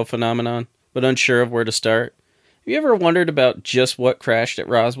UFO phenomenon, but unsure of where to start? Have you ever wondered about just what crashed at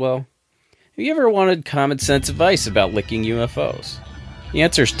Roswell? Have you ever wanted common sense advice about licking UFOs? The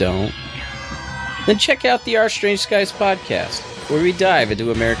answer's don't. Then check out the Our Strange Skies podcast, where we dive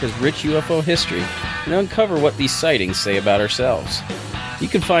into America's rich UFO history and uncover what these sightings say about ourselves. You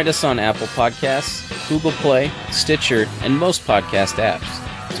can find us on Apple Podcasts, Google Play, Stitcher, and most podcast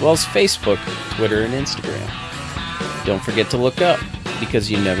apps, as well as Facebook, Twitter, and Instagram. Don't forget to look up, because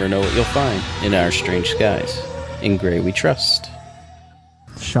you never know what you'll find in Our Strange Skies. In Grey We Trust.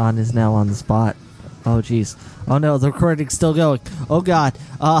 Sean is now on the spot. Oh, jeez. Oh, no, the recording's still going. Oh, God.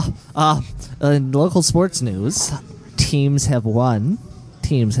 In local sports news, teams have won,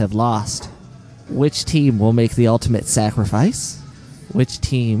 teams have lost. Which team will make the ultimate sacrifice? Which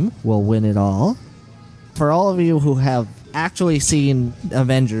team will win it all? For all of you who have actually seen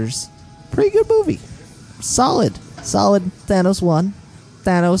Avengers, pretty good movie. Solid Thanos won.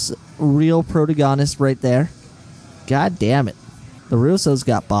 Thanos, real protagonist right there. God damn it. The Russos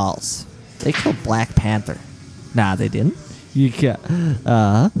got balls. They killed Black Panther. Nah, they didn't. You can't.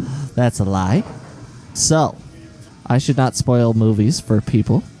 That's a lie. So, I should not spoil movies for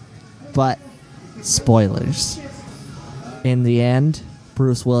people, but spoilers. In the end,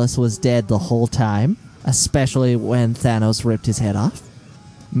 Bruce Willis was dead the whole time, especially when Thanos ripped his head off.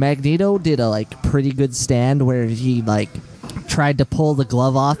 Magneto did a pretty good stand where he tried to pull the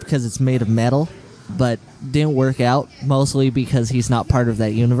glove off because it's made of metal, but didn't work out, mostly because he's not part of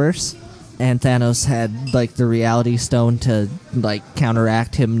that universe. And Thanos had the reality stone to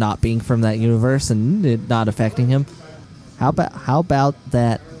counteract him not being from that universe and it not affecting him. How about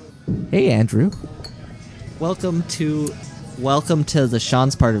that? Hey Andrew, welcome to the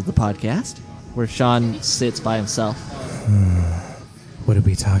Sean's part of the podcast, where Sean sits by himself. What are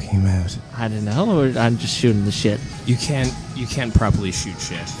we talking about? I don't know. I'm just shooting the shit. You can't properly shoot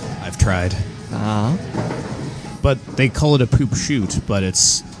shit. I've tried. But they call it a poop shoot, but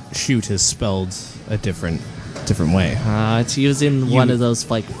it's shoot is spelled a different way. It's using one of those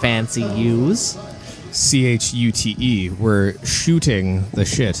fancy U's. CHUTE. We're shooting the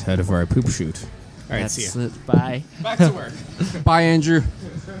shit out of our poop shoot. All right, see ya. Bye. Back to work. Bye, Andrew.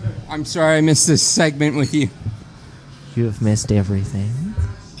 I'm sorry I missed this segment with you. You have missed everything.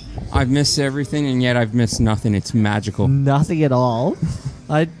 I've missed everything, and yet I've missed nothing. It's magical. Nothing at all.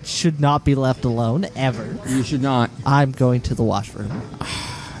 I should not be left alone, ever. You should not. I'm going to the washroom.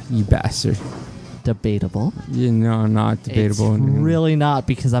 You bastard. Debatable. No, not debatable. It's really not,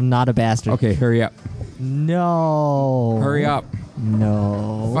 because I'm not a bastard. Okay, hurry up. No. Hurry up.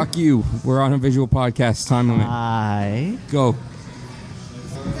 No. Fuck you. We're on a visual podcast. Time limit. Go.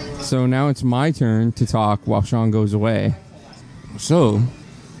 So now it's my turn to talk while Sean goes away. So,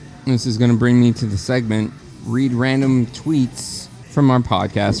 this is going to bring me to the segment, read random tweets from our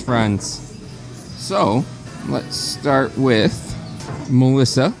podcast friends. So, let's start with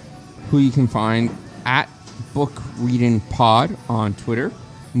Melissa, who you can find at Book Reading Pod on Twitter.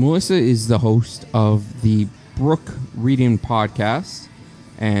 Melissa is the host of the Brook Reading Podcast.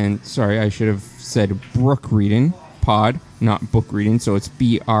 And, sorry, I should have said Brook Reading Pod, not Book Reading. So it's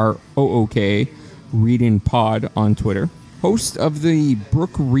BROOK Reading Pod on Twitter. Host of the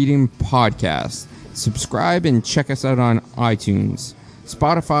Brook Reading Podcast. Subscribe and check us out on iTunes,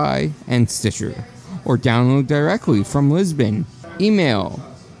 Spotify, and Stitcher. Or download directly from Lisbon. Email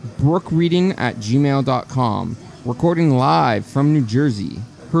brookreading@gmail.com. Recording live from New Jersey.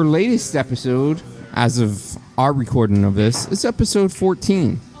 Her latest episode, as of our recording of this, is episode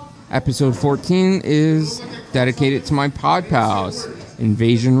 14. Episode 14 is dedicated to my pod pals,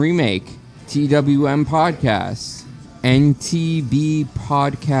 Invasion Remake, TWM Podcast, NTB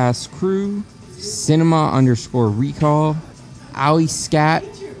Podcast Crew, Cinema_Recall, Ali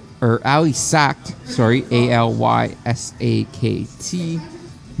Sacked, ALYSAKT,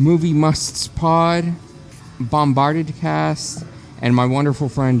 Movie Musts Pod, Bombarded Cast, and my wonderful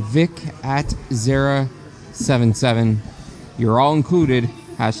friend Vic at Zara77. You're all included.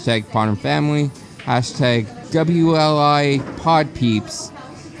 Hashtag Pod and Family. Hashtag WLI Pod Peeps.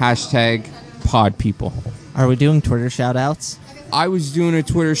 Hashtag Pod People. Are we doing Twitter shout-outs? I was doing a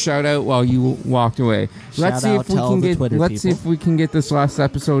Twitter shout-out while you walked away. Let's see if we can get this last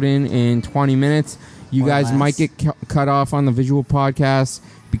episode in 20 minutes. You guys might get cut off on the visual podcast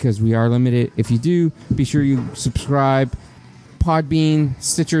because we are limited. If you do, be sure you subscribe. Podbean,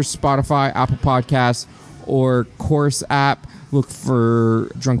 Stitcher, Spotify, Apple Podcasts, or Chorus app. Look for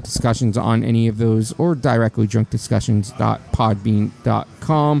Drunk Discussions on any of those, or directly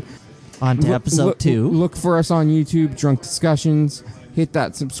drunkdiscussions.podbean.com. On to episode 2. Look for us on YouTube, Drunk Discussions. Hit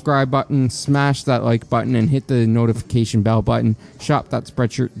that subscribe button, smash that like button, and hit the notification bell button.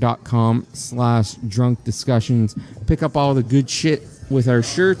 Shop.spreadshirt.com/drunk discussions. Pick up all the good shit with our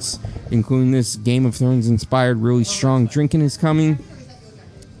shirts, including this Game of Thrones inspired really strong drinking is coming.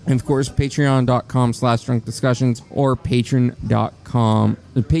 And of course, patreon.com/drunk discussions or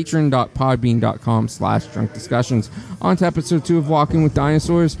patron.podbean.com/drunk discussions. On to episode 2 of Walking with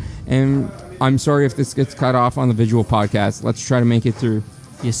Dinosaurs. And I'm sorry if this gets cut off on the visual podcast. Let's try to make it through.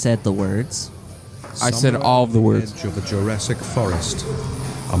 You said the words. I said all of the words. Edge of a Jurassic forest,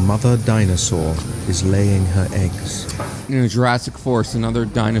 a mother dinosaur is laying her eggs. In a Jurassic Forest, another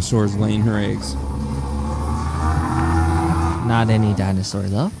dinosaur is laying her eggs. Not any dinosaur,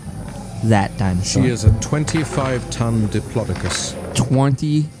 though. That dinosaur. She is a 25-ton Diplodocus.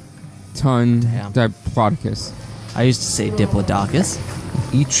 20-ton Diplodocus. I used to say Diplodocus.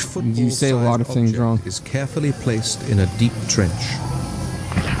 Each football You say a lot of things wrong. is carefully placed in a deep trench.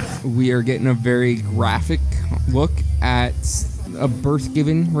 We are getting a very graphic look at a birth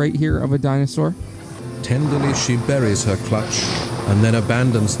given right here of a dinosaur. Tenderly she buries her clutch and then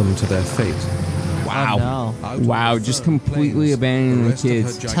abandons them to their fate. Wow. Oh, no. Out on Wow, the just firm completely plains, abandoning the rest of her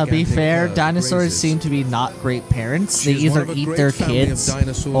kids. To be gigantic fair, herd dinosaurs grazes. seem to be not great parents. They She is one either of a eat great their family of kids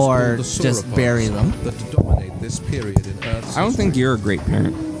dinosaurs or called the just sauropods bury them. that dominate this period in Earth's I don't think history. you're a great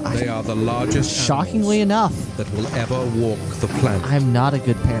parent. They are the largest Shockingly animals enough, that will ever walk the planet. I'm not a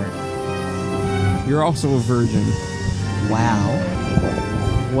good parent. You're also a virgin. Wow.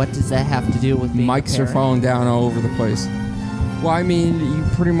 What does that have to do with being a Mics are parent? falling down all over the place. Well, I mean, you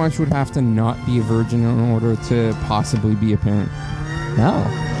pretty much would have to not be a virgin in order to possibly be a parent. No.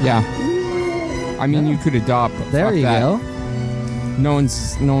 Yeah. I mean, you could adopt. But There fuck you that. go. No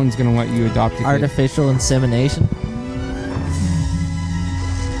one's gonna let you adopt a kid. Artificial insemination.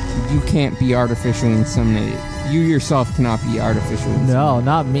 You can't be artificially inseminated. You yourself cannot be artificially inseminated. No,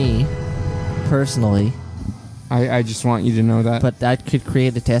 not me. Personally. I just want you to know that. But that could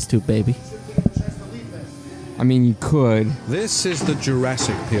create a test tube baby. I mean, you could. This is the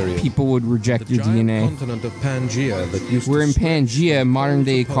Jurassic period. People would reject the your giant DNA. continent of Pangaea that used We're to in stretch Pangaea, modern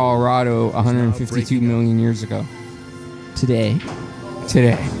day across the Colorado, poles, is now 152 breaking million years ago. Today.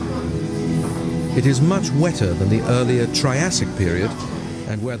 Today. up. It is much wetter than the earlier Triassic period,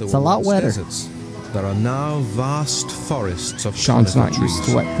 and where there It's were a lot once wetter. deserts, there are now vast forests of Sean's conifer not trees. used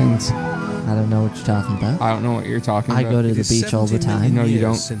to wet things. I don't know what you're talking about. I don't know what you're talking I about. go to It the is beach all the 17 time. million No, you years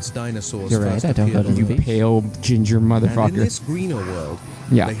don't. Since dinosaurs You're right, first I don't go appeared to on the You beach. Earth. pale ginger And in motherfucker. this greener world,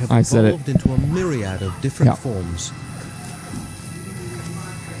 Yeah, they have I said it. evolved into a myriad of different Yeah. forms.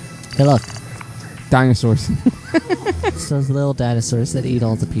 Hey, look. Dinosaurs. It's those little dinosaurs that eat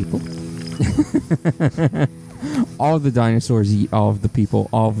all the people. All of the dinosaurs eat all of the people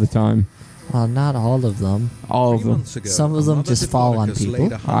all of the time. Well, not all of them. All of 3 them. months ago, Some of them a mother just fall on Diplodocus people.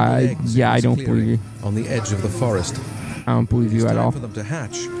 laid 100 eggs in I this don't clearing believe you. on the edge of the forest. I don't believe It is you at time all. for them to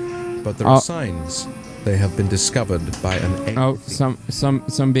hatch, but there Oh. are signs they have been discovered by an egg Oh, thief.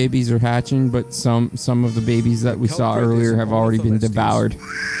 some babies are hatching, but some of the babies that we saw culprit is earlier have already been Ornitholestes. devoured.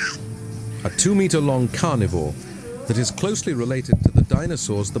 A 2-meter-long carnivore that is closely related to the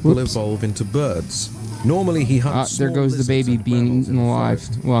dinosaurs that will Whoops. evolve into birds. Normally, he hunts. There small goes the lizards baby and being mammals in eaten the alive.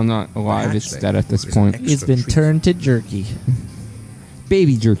 forest. Well, not alive. Hatch It's day dead at this is point. extra It's been treat. turned to jerky.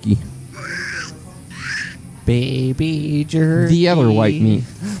 Baby jerky. Baby jerky. The other white meat.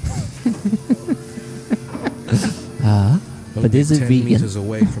 But Only is it 10 vegan? meters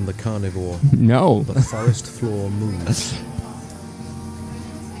away from the carnivore, No, the forest floor moves.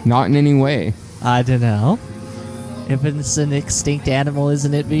 not in any way. I don't know. If it's an extinct animal,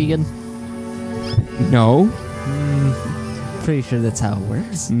 isn't it vegan? No, Pretty sure that's how it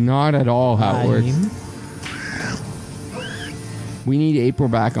works. not at all how it works. mean, We need April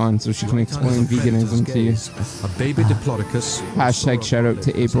back on so she can explain veganism to you. A baby Diplodocus. Hashtag shout out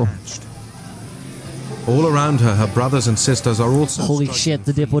to April. hatched. All around her, her brothers and sisters are also. Holy struggling shit,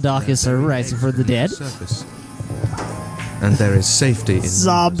 the to feed Diplodocus their are baby rising eggs from the to dead. surface. And there is safety in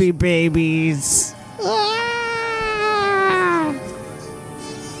zombie babies.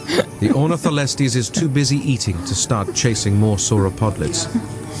 The Ornitholestes is too busy eating to start chasing more sauropodlids.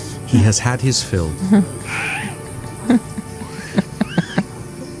 He has had his fill.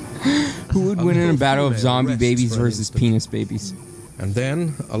 Who would win in a battle of female zombie rests babies for an versus instant. penis babies? And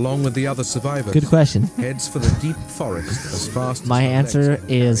then, along with the other survivors, Good question. heads for the deep forest as fast My as her answer legs can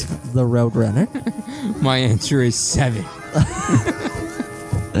is carry. the Roadrunner. My answer is 7.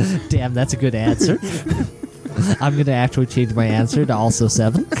 Damn, that's a good answer. I'm gonna actually change my answer to also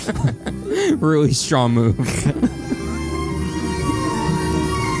 7. Really strong move.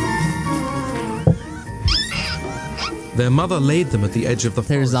 Their mother laid them at the edge of the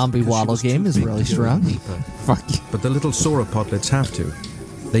Their forest zombie because she waddle was too game is big really to go strong. deeper. Fuck you. But the little sauropodlids have to.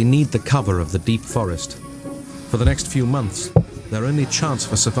 They need the cover of the deep forest. For the next few months, their only chance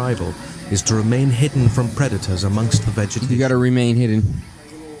for survival is to remain hidden from predators amongst the vegetation. You gotta remain hidden.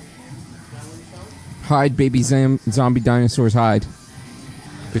 Hide, baby zombie dinosaurs, hide.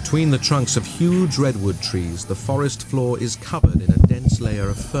 Between the trunks of huge redwood trees, the forest floor is covered in a dense layer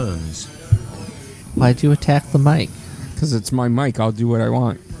of ferns. Why'd you attack the mic? Because it's my mic, I'll do what I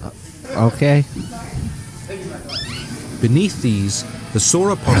want. Okay. Beneath these, the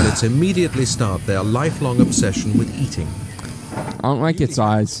sauropodlids immediately start their lifelong obsession with eating. I don't like its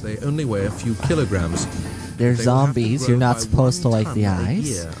eyes. They only weigh a few kilograms. They're They will have to zombies. grow You're not by supposed to 1 like the ton a eyes.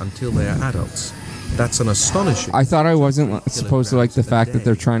 year until they are adults. That's an astonishing. I thought I wasn't supposed to like the fact that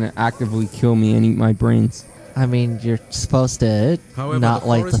they're trying to actively kill me and eat my brains. I mean, you're supposed to However, not the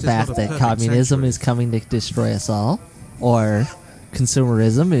like the forest is not fact a that perfect communism sanctuary. is coming to destroy us all, or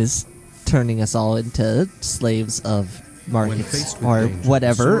consumerism is turning us all into slaves of markets, faced with or danger,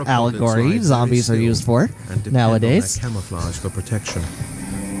 whatever sauropods allegory lie very zombies are still used for and depend nowadays. on their camouflage for protection.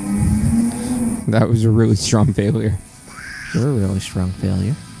 That was a really strong failure. You're a really strong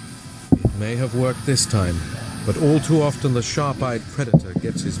failure. It may have worked this time, but all too often the sharp-eyed predator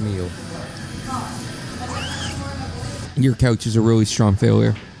gets his meal. Your couch is a really strong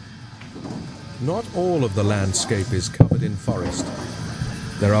failure. Not all of the landscape is covered in forest.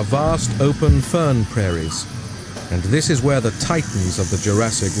 There are vast open fern prairies, and this is where the titans of the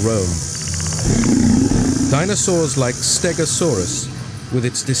Jurassic roam. Dinosaurs like Stegosaurus, with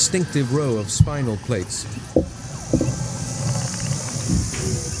its distinctive row of spinal plates.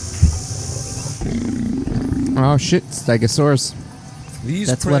 Oh shit, Stegosaurus. These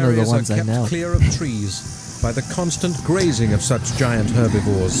That's one of the prairies ones are I kept know. clear of trees by the constant grazing of such giant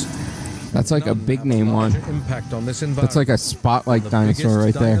herbivores. That's like a None big have name one. larger impact on this That's environment like a spotlight than the dinosaur right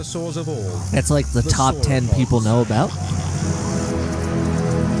biggest there. Dinosaurs of all. It's like the top 10 sauropods. people know about.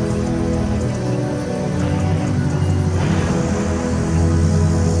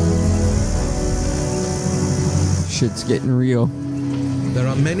 Shit's getting real. There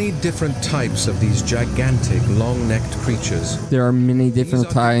are many different types of these gigantic, long-necked creatures. There are many different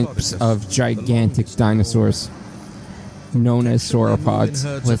These are types Diplodocus, of gigantic dinosaurs, known as They move in sauropods,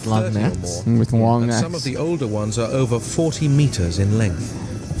 herds With of long 30 or necks? more, and with long and necks. some of the older ones are over 40 meters in length.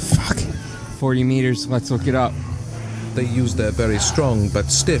 Fuck. 40 meters, let's look it up. They use their very strong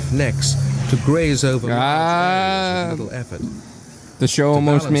but stiff necks to graze over large areas with little effort. The show To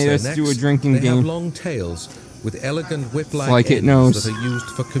almost balance made their us do a necks, drinking they have game. long tails with elegant whip-like Like it ends knows. that are used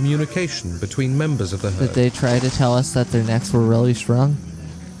for communication between members of the Did herd. they try to tell us that their necks were really strong?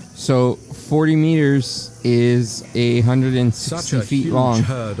 So 40 meters is Such 160 a feet huge long.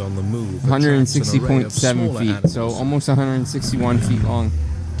 herd on the move attracts an array of 160.7 smaller feet, so animals. almost 161 feet long.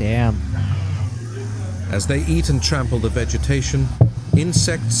 Damn. As they eat and trample the vegetation,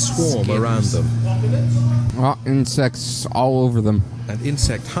 insects swarm around them, Oh, insects all over them. and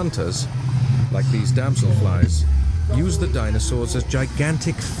insect hunters, like these damselflies, use the dinosaurs as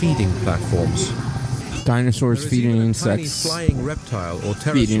gigantic feeding platforms. Dinosaurs There is feeding even a insects. tiny flying reptile or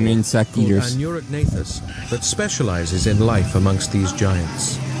Feeding pterosaur insect called eaters. Anurognathus that specializes in life amongst these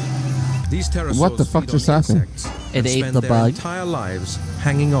giants. These pterosaurs What the fuck feed just on happened? insects It and ate spend the their bug. entire lives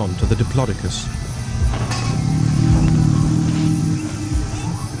hanging on to the Diplodocus.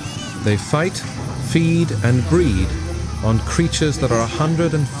 They fight, feed, and breed on creatures that are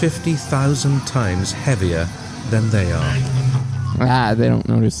 150,000 times heavier than they are. Ah, they don't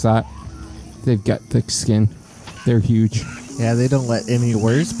notice that. They've got thick skin. They're huge. Yeah, they don't let any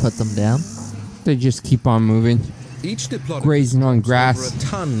words put them down. They just keep on moving. Each Diplodocus Grazing on dumps grass. over a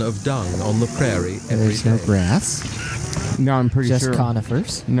ton of dung on the prairie every There's no day. grass. No, I'm pretty Just sure.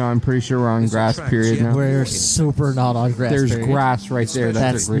 conifers. No, I'm pretty sure we're on This grass attracts period young now. We're super not on grass. There's period. grass right there that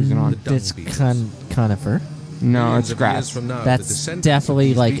That's they're grazing on. dung it's beetles. conifer. No, Millions it's of years grass. from now, the That's descendants definitely of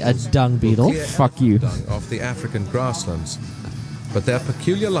these like a beetles dung will beetle. clear Fuck elephant you. dung off the African grasslands. But their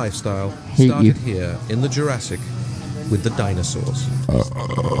peculiar lifestyle Hate started you. here in the Jurassic with the dinosaurs.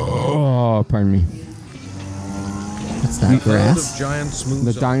 Oh, pardon me. That's The not herd grass. of giants The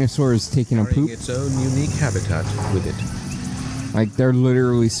moves on, dinosaur is taking a carrying poop. its own unique habitat with it. Like, they're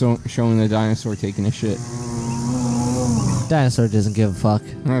literally showing the dinosaur taking a shit. Dinosaur doesn't give a fuck.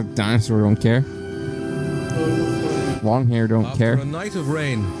 Dinosaur don't care. Long hair don't After care. a night of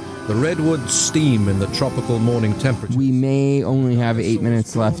rain, the redwoods steam in the tropical morning temperature. We may only have 8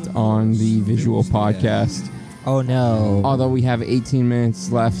 minutes left on the visual podcast. Oh no. Although we have 18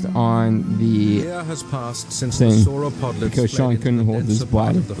 minutes left on A the... year has passed since the thing, sauropodlets because fled Sean into couldn't the hold his denser part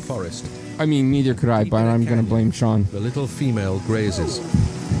bladder. of the forest. I mean, neither could I, but I'm gonna blame Sean. The little female grazes.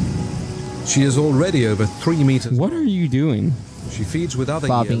 She is already over 3 meters. What are you doing? She feeds with other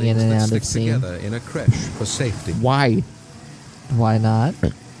Bobbing in yearlings and that out stick of scene. together in a creche for safety. Why? Why not?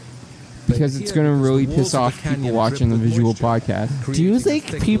 Because it's gonna really piss off people watching the visual podcast. Do you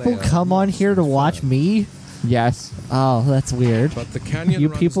think people come on here to watch me? Yes. Oh, that's weird. But the canyon You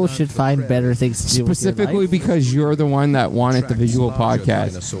runs people down should to the find prairie. better things to do with your Specifically life. because you're the one that wanted the Attracts visual larger podcast.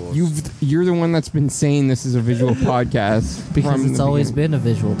 dinosaurs. You're the one that's been saying this is a visual podcast. Because from it's the always beginning. been a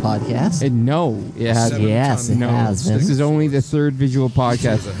visual podcast. No, it has. 7 Yes, ton it No, has been. this is only the third visual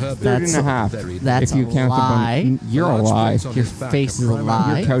podcast. She's a herb- Third and a half. That's if you a count lie. the bun- You're a Large lie. plates on Your his back face are is a primarily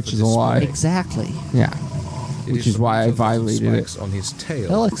lie. Your couch for is a lie. display. Exactly. Yeah. It Which is the why I little violated it. spikes on his tail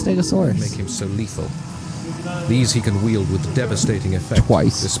That looks that make Stegosaurus. him so lethal. These he can wield with devastating effect.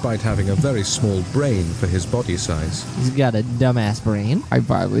 Twice. Despite having a very small brain for his body size. He's got a dumbass brain. I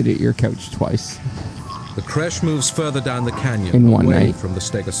violated your couch twice. The Kresh moves further down the canyon, In one away night. from the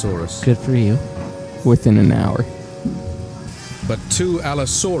Stegosaurus. Good for you. Within an hour. But 2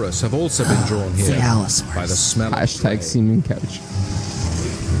 Allosaurus have also been drawn here The Allosaurus. by the smell of Hashtag prey. semen couch.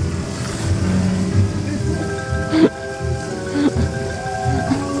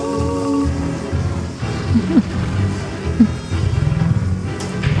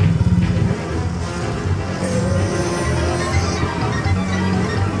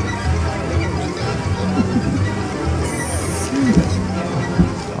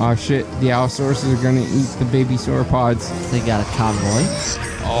 Oh shit, the Allosauruses are gonna eat the baby sauropods. They got a convoy.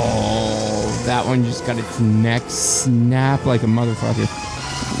 Oh, that one just got its neck snap like a motherfucker.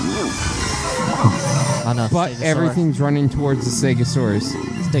 Oh no, But Stegosaurus. everything's running towards the Stegosaurus.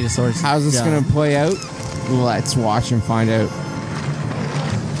 Stegosaurus. How's this done. gonna play out? Let's watch and find out.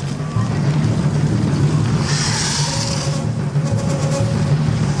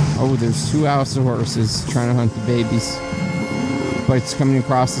 Oh, there's 2 Allosauruses trying to hunt the babies. But it's coming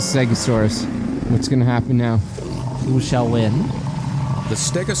across the Stegosaurus. What's gonna happen now? Who shall win? The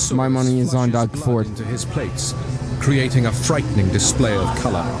Stegosaurus My money is on flushes Doug blood Ford. into his plates, creating a frightening display of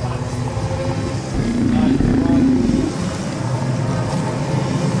color.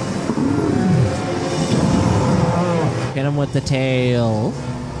 Hit him with the tail.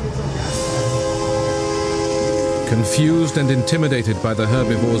 Confused and intimidated by the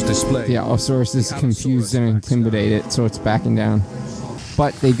herbivore's display. The Allosaurus is confused and intimidated, so it's backing down.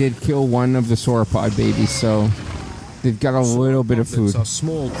 But they did kill one of the sauropod babies, so they've got a little bit of food. Are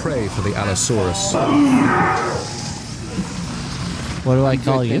small prey for the Allosaurus. What do I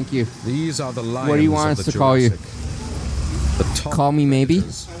call you? Thank you. These are the lions What do you want of us the to call you? Jurassic. The top Call me maybe?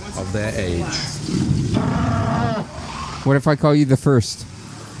 predators of their age. What if I call you the first?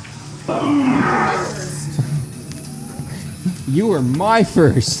 You were my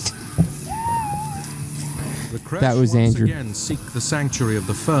first. The Kresh That was once Andrew. again seek the sanctuary of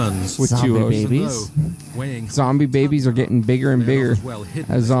the ferns. With Zombie 2 O's. babies. Weighing Zombie babies are getting bigger and bigger, well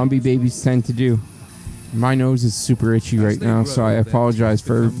hidden. as zombie babies tend to do. My nose is super itchy right now, so I apologize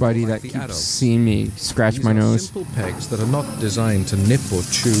for everybody that keeps seeing me scratch These my are nose. simple pegs that are not designed to nip or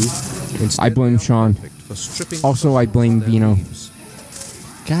chew. Instead, I blame they are Sean. perfect for stripping Also, I blame their Vino. leaves.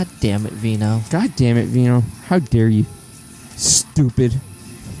 God damn it, Vino. God damn it, Vino. How dare you? Stupid.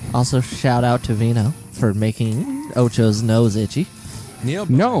 Also, shout out to Vino for making Ocho's nose itchy.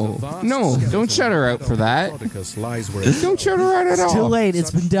 Nearby, No, the vast no, skeleton don't shut her out for that. Diplodocus lies where it Don't shut her out at all. Too late. It's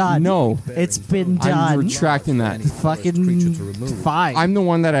been done. No. It's been I'm done. retracting that. Fucking fine. I'm the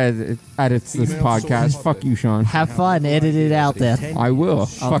one that edits this podcast. Fuck you, Sean. Have fun. Edit it out then. I will.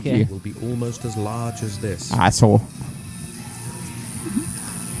 Fuck Okay. you. will be almost as large as this. Asshole.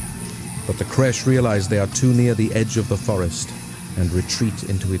 But the Kresh realize they are too near the edge of the forest and retreat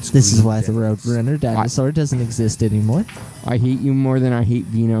into its This is green why the depths. Roadrunner dinosaur doesn't exist anymore. I hate you more than I hate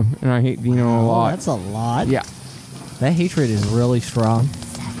Vino, and I hate Vino a Oh, lot. that's a lot. Yeah. That hatred is really strong.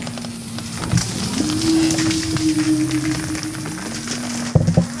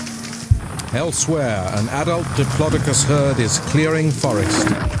 Elsewhere, an adult Diplodocus herd is clearing forest.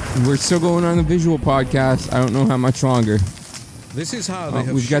 We're still going on the visual podcast. I don't know how much longer. This is how they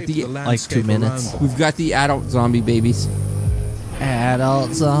have we've got shaped the- the like landscape 2 minutes. around them. We've got the adult zombie babies.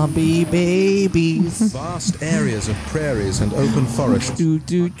 Adult zombie babies. Vast areas of prairies and open forest. Do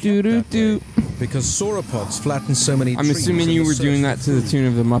do do do do. Because sauropods flatten so many I'm trees assuming in you the were search doing for that to the food. tune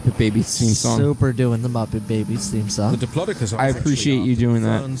of the Muppet Babies theme song. Super doing the Muppet Babies theme The song. Diplodocus are I actually appreciate you after doing the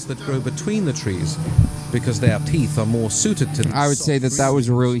that. ferns that grow between the trees because their teeth are more suited to. I would say that that was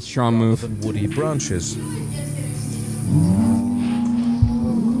a really strong move. Than woody branches.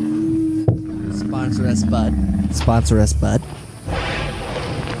 Sponsor us, bud. Sponsor us, bud.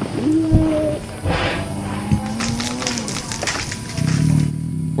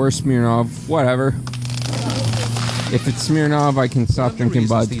 Or Smirnov, whatever. If it's Smirnov, I can stop One of the drinking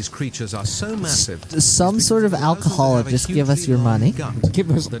reasons Bud. These creatures are so massive. Some sort of alcoholic. Just give us your money. Give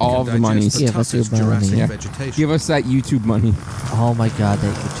us all the money. Give us your money, yeah. Give us that YouTube money. Oh my god,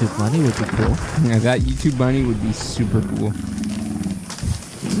 that YouTube money would be cool. Yeah, that YouTube money would be super cool.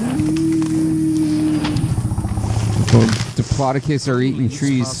 Well, Diplodocus are eating Pass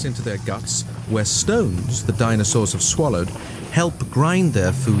trees. into their guts, where stones the dinosaurs have swallowed help grind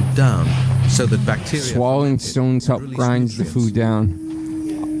their food down, so that bacteria. Swallowing stones help release grind the nutrients. food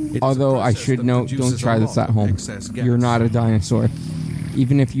down. It is a Although I process should that note, produces don't try a this lot at of home. excess gas. You're not a dinosaur.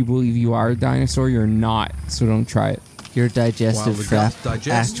 Even if you believe you are a dinosaur, you're not. So don't try it. Your While digestive the tract gut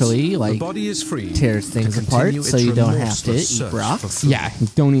digests, actually, the like, body is free tears to things continue apart, so its you don't have to remorseless eat search for rocks. food. Yeah,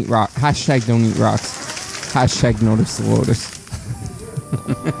 don't eat rock. Hashtag don't eat rocks. Hashtag notice the lotus.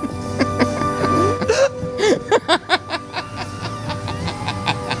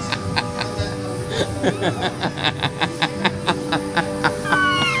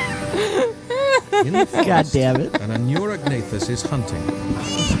 In the forest, God damn it. an Anurognathus is hunting,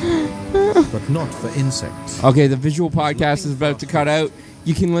 but not for insects. Okay, the visual podcast is about to cut out.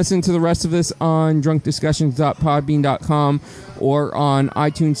 You can listen to the rest of this on drunkdiscussions.podbean.com or on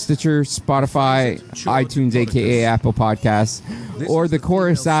iTunes, Stitcher, Spotify, iTunes, aka Apple Podcasts, or the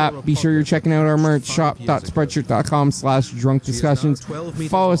Chorus app. Be sure you're checking out our merch, shop.spreadshirt.com/drunkdiscussions.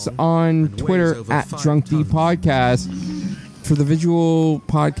 Follow us on Twitter at drunkdpodcast. For the visual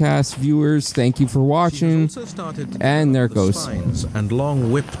podcast viewers, thank you for watching. And there it goes. Spines and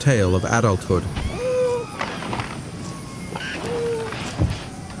long whip tail of adulthood.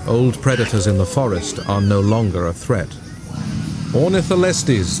 Old predators in the forest are no longer a threat.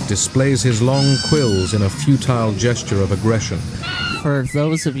 Ornitholestes displays his long quills in a futile gesture of aggression. For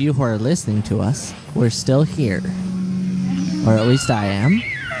those of you who are listening to us, we're still here. Or at least I am.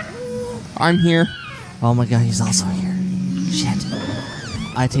 I'm here. Oh my god, he's also here. Shit.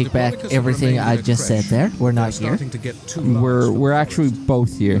 I take back everything I just said there. We're not here. We're actually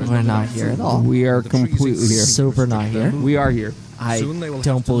both here. We're not here at all. We are completely here. Super not here. We are here. I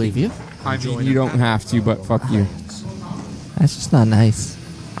don't believe you. I mean, you don't have to, but fuck you. That's just not nice.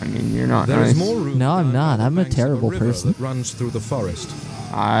 I mean, you're not There is nice. more room No, I'm not. I'm a banks of terrible river person. that runs through the forest.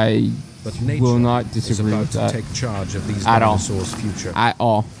 I But nature will not is disagree about with to that take charge of these At all. dinosaurs' future. at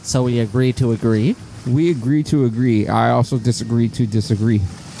all. So we agree to agree? We agree to agree. I also disagree to disagree.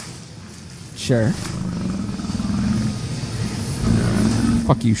 Sure.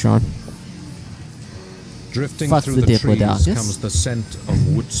 Fuck you, Sean. Drifting Fuck through the the trees Diplodocus. comes the scent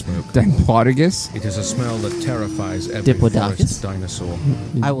of wood smoke. Diplodocus? It is a smell that terrifies every Diplodocus? forest dinosaur.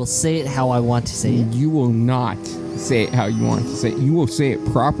 I will say it how I want to say it. You will not say it how you want to say it. You will say it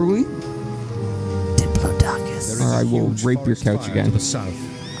properly, Diplodocus. There or is a I will huge rape your forest couch fire again. To the south.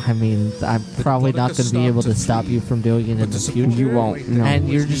 I mean, I'm probably not going to be able to stop you from doing it in the future. You won't. No. And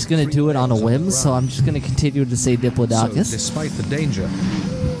you're just going to do it on a whim, so I'm just going to continue to say So, Diplodocus. despite the danger,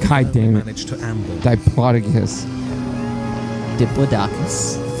 God they damn it. managed to amble. Diplodocus.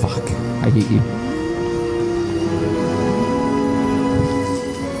 Diplodocus. Fuck. I hate you.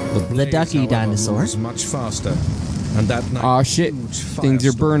 The The blaze, ducky however, dinosaur. moves much faster, and that night, Aw, shit. huge Things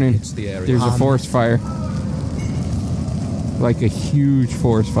are firestorm burning. hits the area. There's a forest fire. Like a huge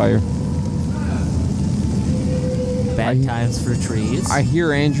forest fire. Bad I- times for trees. I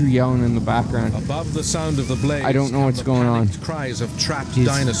hear Andrew yelling in the background. Above the sound of the blaze, I don't know come what's the going on. panicked cries of trapped Jeez.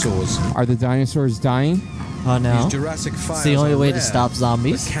 dinosaurs. Are the dinosaurs dying? oh no. These Jurassic It's fires the only are way to rare, stop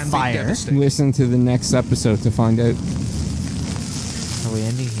zombies. but can be Fire. devastating. Listen to the next episode to find out. Are we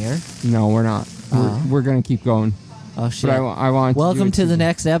ending here? No, we're not. Oh. We're going to keep going. Oh shit. But I want Welcome do to it the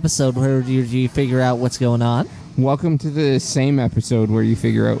next episode where you figure out what's going on. Welcome to the same episode where you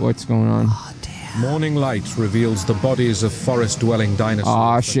figure out what's going on. Oh damn. Morning light reveals the bodies of forest-dwelling dinosaurs.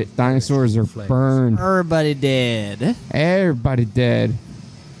 Aw, shit. Dinosaurs are burned. Everybody dead. Everybody dead.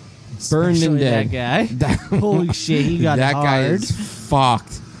 Burned and Especially dead. that guy. That- Holy shit, he got that guy hard. is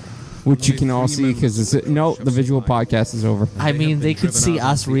fucked. Which you can all see because it's... No, the visual podcast is over. I mean, they could see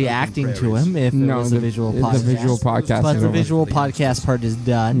us reacting to him if it No, was the a visual the podcast. visual podcast But is the over. visual podcast part is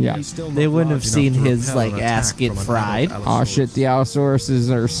done. Yeah. They wouldn't have seen his like ass get fried. Aw, shit. The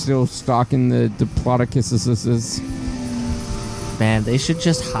Allosauruses are still stalking the Diplodocuses. Man, they should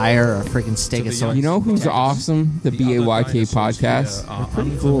just hire a freaking stegosaurus. You know who's awesome? The BAYK podcast.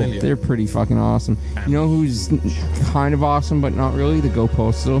 Pretty Cool. They're pretty fucking awesome. You know who's kind of awesome, but not really? The Go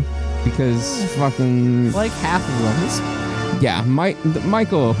Postal. Because fucking... Like half of them is. Yeah,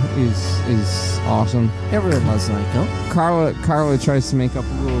 Michael is awesome. Everyone loves Michael. Carla tries to make up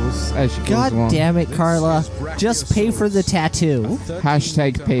rules as she goes God along. damn it, Carla. Just pay for the tattoo.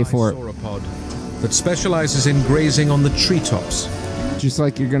 Hashtag pay for it. That specializes in grazing on the treetops. Just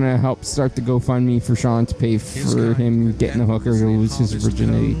like you're gonna help start the GoFundMe for Sean to pay for him getting a hooker to lose his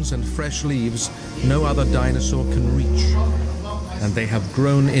virginity. And fresh leaves no other dinosaur can reach. And they have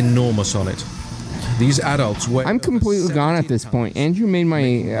grown enormous on it. These adults weigh I'm completely gone at this point. Andrew made my...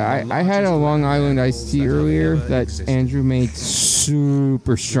 I had a Long Island iced tea earlier that Andrew made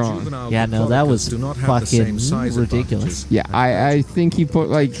super strong. Yeah, no, that was fucking ridiculous. Yeah, I think he put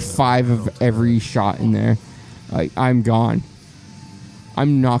like 5 of every shot in there. Like, I'm gone.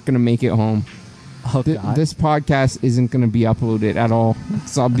 I'm not going to make it home. Oh, God. This podcast isn't going to be uploaded at all.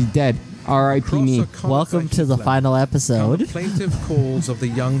 So I'll be dead. R.I.P. me. Welcome to the final episode. Plaintive calls of the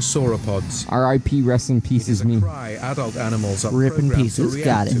young sauropods. R.I.P. Rest in It pieces is a me. cry adult animals are Rip in programmed pieces, to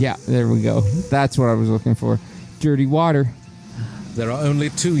got react it. to. Yeah, there we go. That's what I was looking for. Dirty water. There are only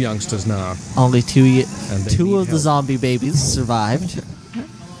 2 youngsters now. Only two And they two need of the help. zombie babies survived,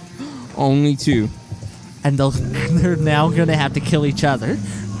 Only 2. and they're now going to have to kill each other.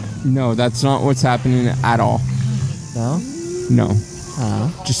 No, that's not what's happening at all. No? No.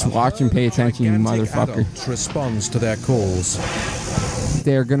 Oh. Just watch and pay attention, you Gigantic motherfucker. adult responds to their calls.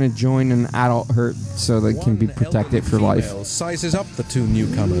 They're gonna join an adult herd so they can be One protected for elderly life. female sizes up the 2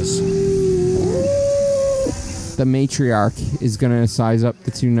 newcomers. The matriarch is gonna size up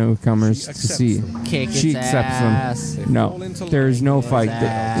the 2 newcomers to accepts see. them. Kick She its accepts ass. them. No, there is no fight.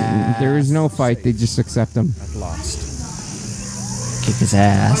 There is no fight. They just accept them. At last. Kick his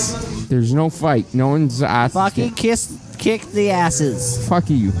ass. There's no fight. No one's ass. Fucking kick the asses. Fuck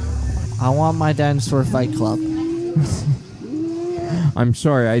you. I want my dinosaur fight club. I'm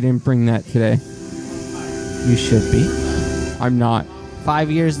sorry, I didn't bring that today. You should be. I'm not.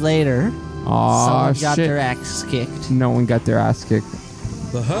 5 years later, Aw, someone got shit. their ass kicked. No one got their ass kicked.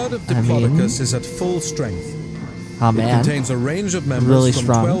 The herd of I mean- Diplodocus is at full strength. Oh It man. contains a range of members Really from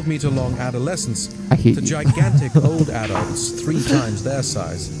strong. 12-meter-long adolescents I hate to you. gigantic old adults 3 times their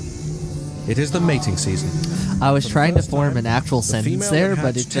size. It is the mating season. I was For the trying to first form time, an actual the sentence female there, that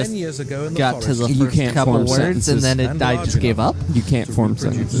but hatched it just 10 years ago in the got to forest the You first can't couple form words, sentences. and then and I large just gave enough. up. You can't To form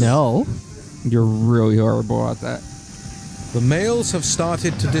reproduce. sentences. No. You're really horrible at that. The males have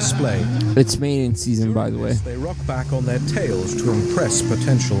started to display. It's mating season, by the way. They rock back on their tails to impress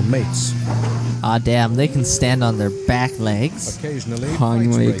potential mates. Ah, damn, they can stand on their back legs. Occasionally,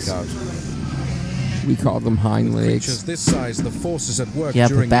 Hind fights legs. break out. We call them hind Creatures legs. this size, the forces at work Yeah,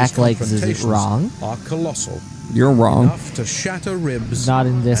 but during back these legs, is it confrontations wrong? are colossal. You're wrong. Enough to shatter ribs. Not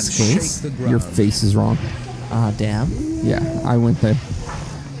in this and case. Shake the ground. Your face is wrong. Ah, damn. Yeah, I went there.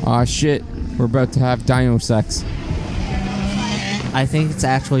 Aw, shit. We're about to have dino sex. I think it's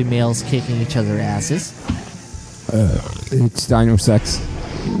actually males kicking each other asses. It's dino sex.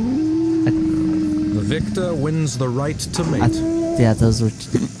 The victor wins the right to mate. Yeah, those were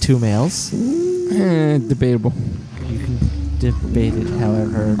two males. Debatable. You can debate it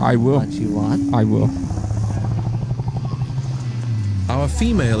however I will. much you want. I will. Our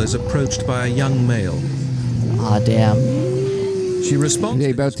female is approached by a young male. Ah, damn. She responds They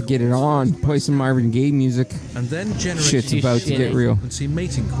to about his to get it calls on. Play some Marvin Gaye music. and then generates Shit's about to get real. frequency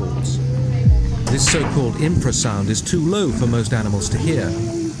mating calls. This so-called infrasound is too low for most animals to hear.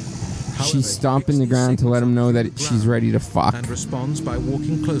 However, She's stomping the he picks ground to these let him know that signals she's ready to fuck. and responds by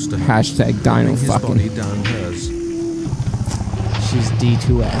walking close to her, Hashtag dino pulling his fucking. body down hers. She's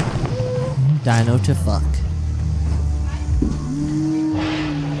D2F. Dino to fuck.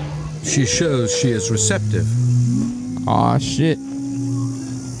 She shows she is receptive. Aw, shit.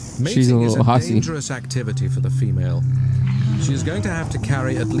 Mating She's a is little a hussy. dangerous activity for the female. She is going to have to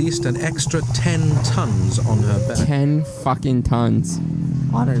carry at least an extra 10 tons on her back. 10 fucking tons.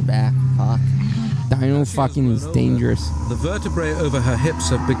 On her back. Fuck. Dino fucking is dangerous. The vertebrae over her hips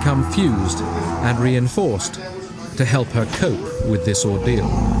have become fused and reinforced to help her cope with this ordeal.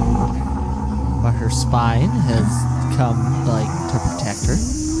 But her spine has come, like, to protect her.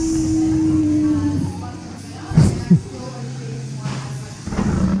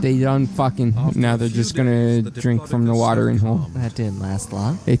 They done fucking. After Now a they're few just gonna days, the drink from the Diplodocus watering so hole. calm. That didn't last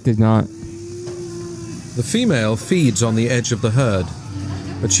long. It did not. The female feeds on the edge of the herd,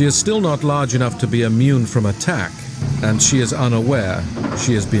 but she is still not large enough to be immune from attack, and she is unaware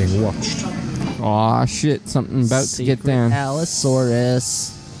she is being watched. Aw, shit. Something about to get Secret down.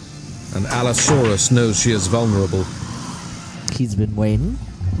 Allosaurus. And Allosaurus knows she is vulnerable. He's been waiting.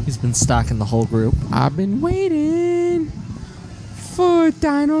 He's been stalking the whole group. I've been waiting for a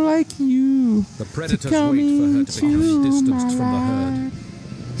dino like you The to predators come wait for her to into become distanced my from the herd. life.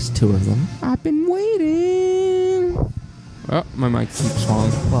 There's two of them. I've been waiting. Oh, my mic keeps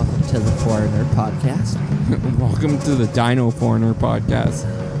falling. Welcome to the Foreigner Podcast. Welcome to the Dino Foreigner Podcast,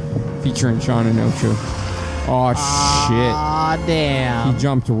 featuring Sean and Ocho. Oh shit! Ah, damn. He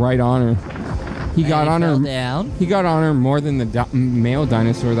jumped right on her. He got on fell her. down. He got on her more than the male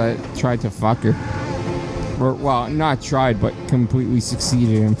dinosaur that tried to fuck her. Or, well, not tried, but completely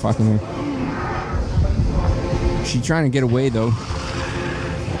succeeded in fucking her. She trying to get away though.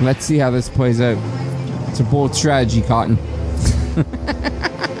 Let's see how this plays out. It's a bold strategy, Cotton.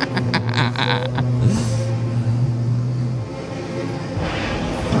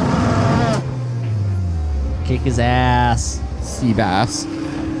 Kick his ass. Sea bass.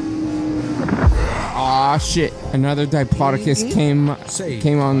 Aw, shit. Another Diplodocus came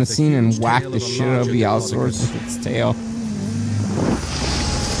on the scene and whacked the shit out of the Allosaurus with its tail.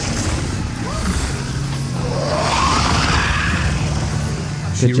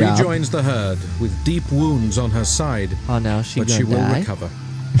 She rejoins the herd with deep wounds on her side. Oh no, but she will recover.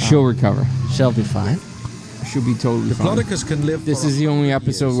 She'll recover. She'll be fine. She'll be totally fine. Diplodocus can live. This is the only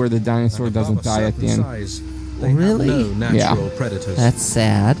episode where the dinosaur doesn't die at the end. They really? have no natural predators. That's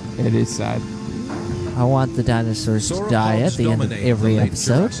sad. It is sad. I want the dinosaurs to die at the end of every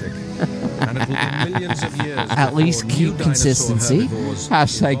episode. And it will be millions of years at least keep consistency.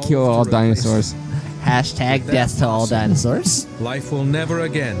 Hashtag kill all dinosaurs. Hashtag death to all dinosaurs. Life will never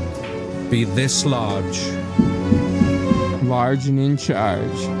again be this large. Large and in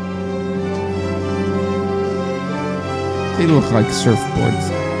charge. They look like surfboards.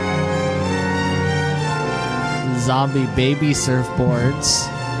 Zombie baby surfboards.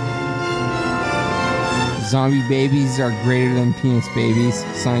 Zombie babies are greater than penis babies,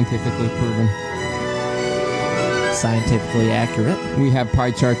 scientifically proven. Scientifically accurate. We have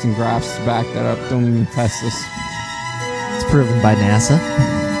pie charts and graphs to back that up. Don't even test this. It's proven by NASA.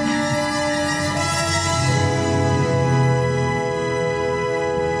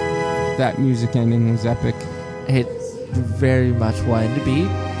 That music ending was epic. It very much wanted to be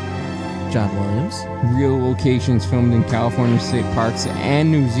John Williams. Real locations filmed in California state parks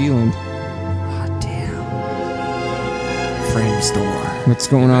and New Zealand. Frame store. What's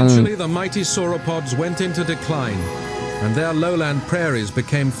going on? Eventually, the mighty sauropods went into decline, and their lowland prairies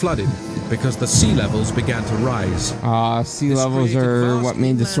became flooded because the sea levels began to rise. Sea levels are what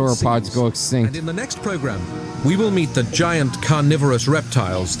made the sauropods go extinct. And in the next program, we will meet the giant carnivorous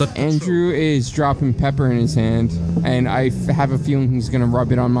reptiles that... Andrew is dropping pepper in his hand, and I have a feeling he's going to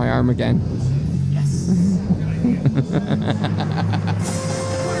rub it on my arm again. Yes.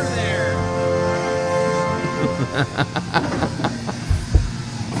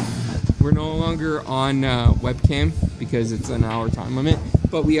 We're no longer on webcam because it's an hour time limit,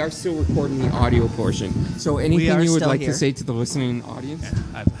 but we are still recording the audio portion. So anything you would like to say to the listening audience?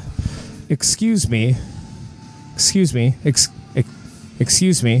 Excuse me. Excuse me.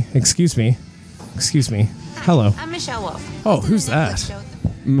 Excuse me. Hello. I'm Michelle Wolf. Oh, who's that?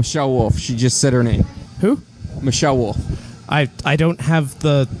 Michelle Wolf. She just said her name. Who? Michelle Wolf. I don't have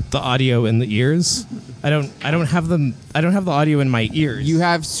the audio in the ears. I don't have the audio in my ears. You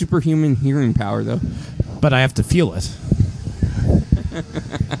have superhuman hearing power though. But I have to feel it.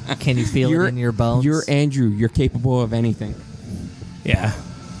 Can you feel it in your bones? You're Andrew. You're capable of anything. Yeah.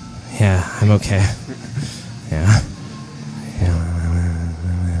 Yeah, I'm okay. Yeah.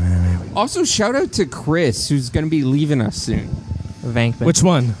 Also, shout out to Chris, who's going to be leaving us soon. Vankman. Which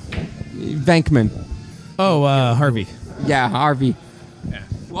one? Vankman. Oh, Harvey. Yeah, Harvey. Yeah.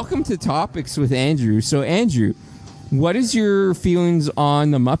 Welcome to Topics with Andrew. So, Andrew, what is your feelings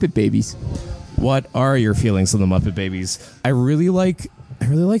on the Muppet Babies? What are your feelings on the Muppet Babies? I really like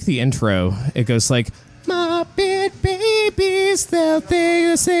the intro. It goes like, Muppet Babies, they'll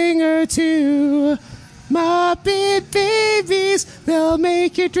sing or two. Muppet Babies, they'll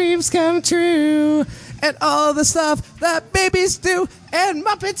make your dreams come true. And all the stuff that babies do and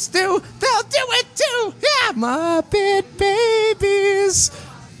Muppets do, they'll do it too. Yeah, Muppet Babies.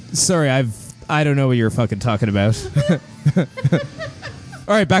 Sorry, I don't know what you're fucking talking about.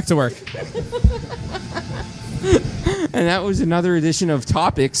 All right, back to work. And that was another edition of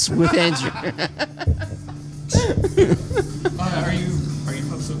Topics with Andrew. Are you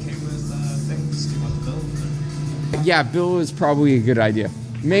folks okay with things? Do you want the bill? Yeah, Bill is probably a good idea.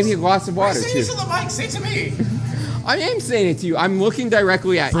 Maybe a glass of water, Say too. it to the mic. Say it to me. I am saying it to you. I'm looking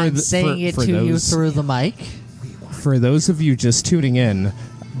directly at you. I'm saying it to you through the mic. For those of you just tuning in,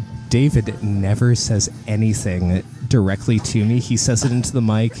 David never says anything directly to me. He says it into the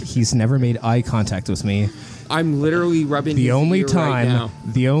mic. He's never made eye contact with me. I'm literally rubbing the his only ear time right now.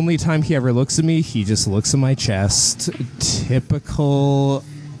 The only time he ever looks at me, he just looks at my chest. Typical.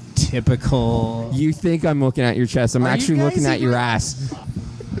 You think I'm looking at your chest. I'm actually looking at your ass.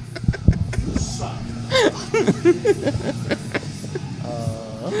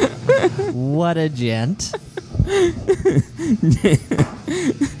 What a gent.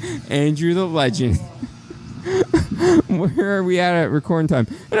 Andrew the Legend. Where are we at recording time?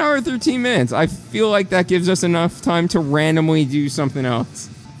 An hour and 13 minutes. I feel like that gives us enough time to randomly do something else.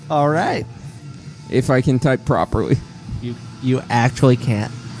 All right. If I can type properly. You actually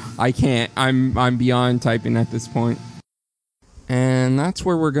can't. I can't. I'm beyond typing at this point. And that's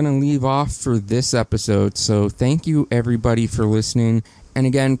where we're going to leave off for this episode. So thank you everybody for listening. And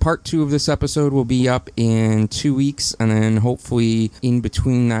again, part 2 of this episode will be up in 2 weeks, and then hopefully in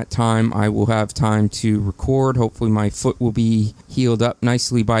between that time, I will have time to record. Hopefully my foot will be healed up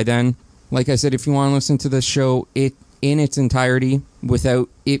nicely by then. Like I said, if you want to listen to this show in its entirety, without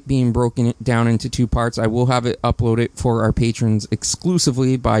it being broken down into 2 parts, I will have it uploaded for our patrons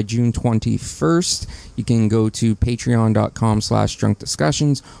exclusively by June 21st. You can go to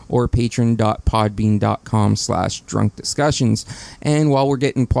patreon.com/drunkdiscussions or patron.podbean.com/drunkdiscussions. And while we're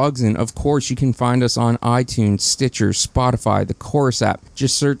getting plugs in, of course, you can find us on iTunes, Stitcher, Spotify, the Chorus app.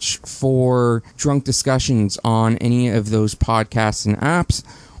 Just search for Drunk Discussions on any of those podcasts and apps.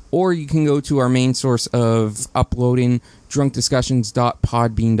 Or you can go to our main source of uploading,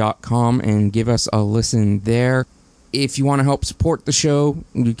 drunkdiscussions.podbean.com, and give us a listen there. If you want to help support the show,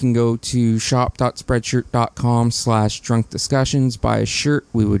 you can go to shop.spreadshirt.com/drunkdiscussions, buy a shirt.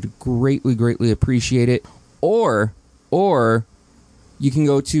 We would greatly appreciate it. Or you can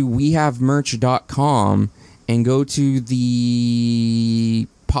go to wehavemerch.com and go to the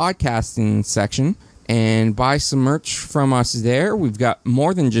podcasting section and buy some merch from us there. We've got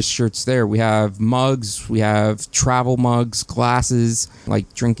more than just shirts there. We have mugs, we have travel mugs, glasses,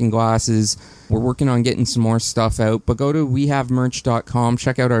 like drinking glasses. We're working on getting some more stuff out, but go to wehavemerch.com,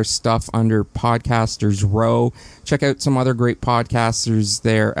 check out our stuff under Podcasters Row. Check out some other great podcasters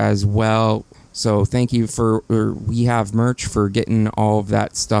there as well. So thank you for We Have Merch for getting all of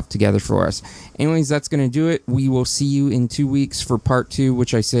that stuff together for us. Anyways, that's going to do it. We will see you in 2 weeks for part 2,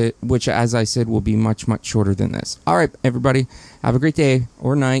 which as I said will be much shorter than this. All right, everybody, have a great day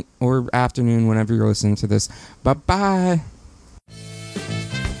or night or afternoon whenever you're listening to this. Bye-bye.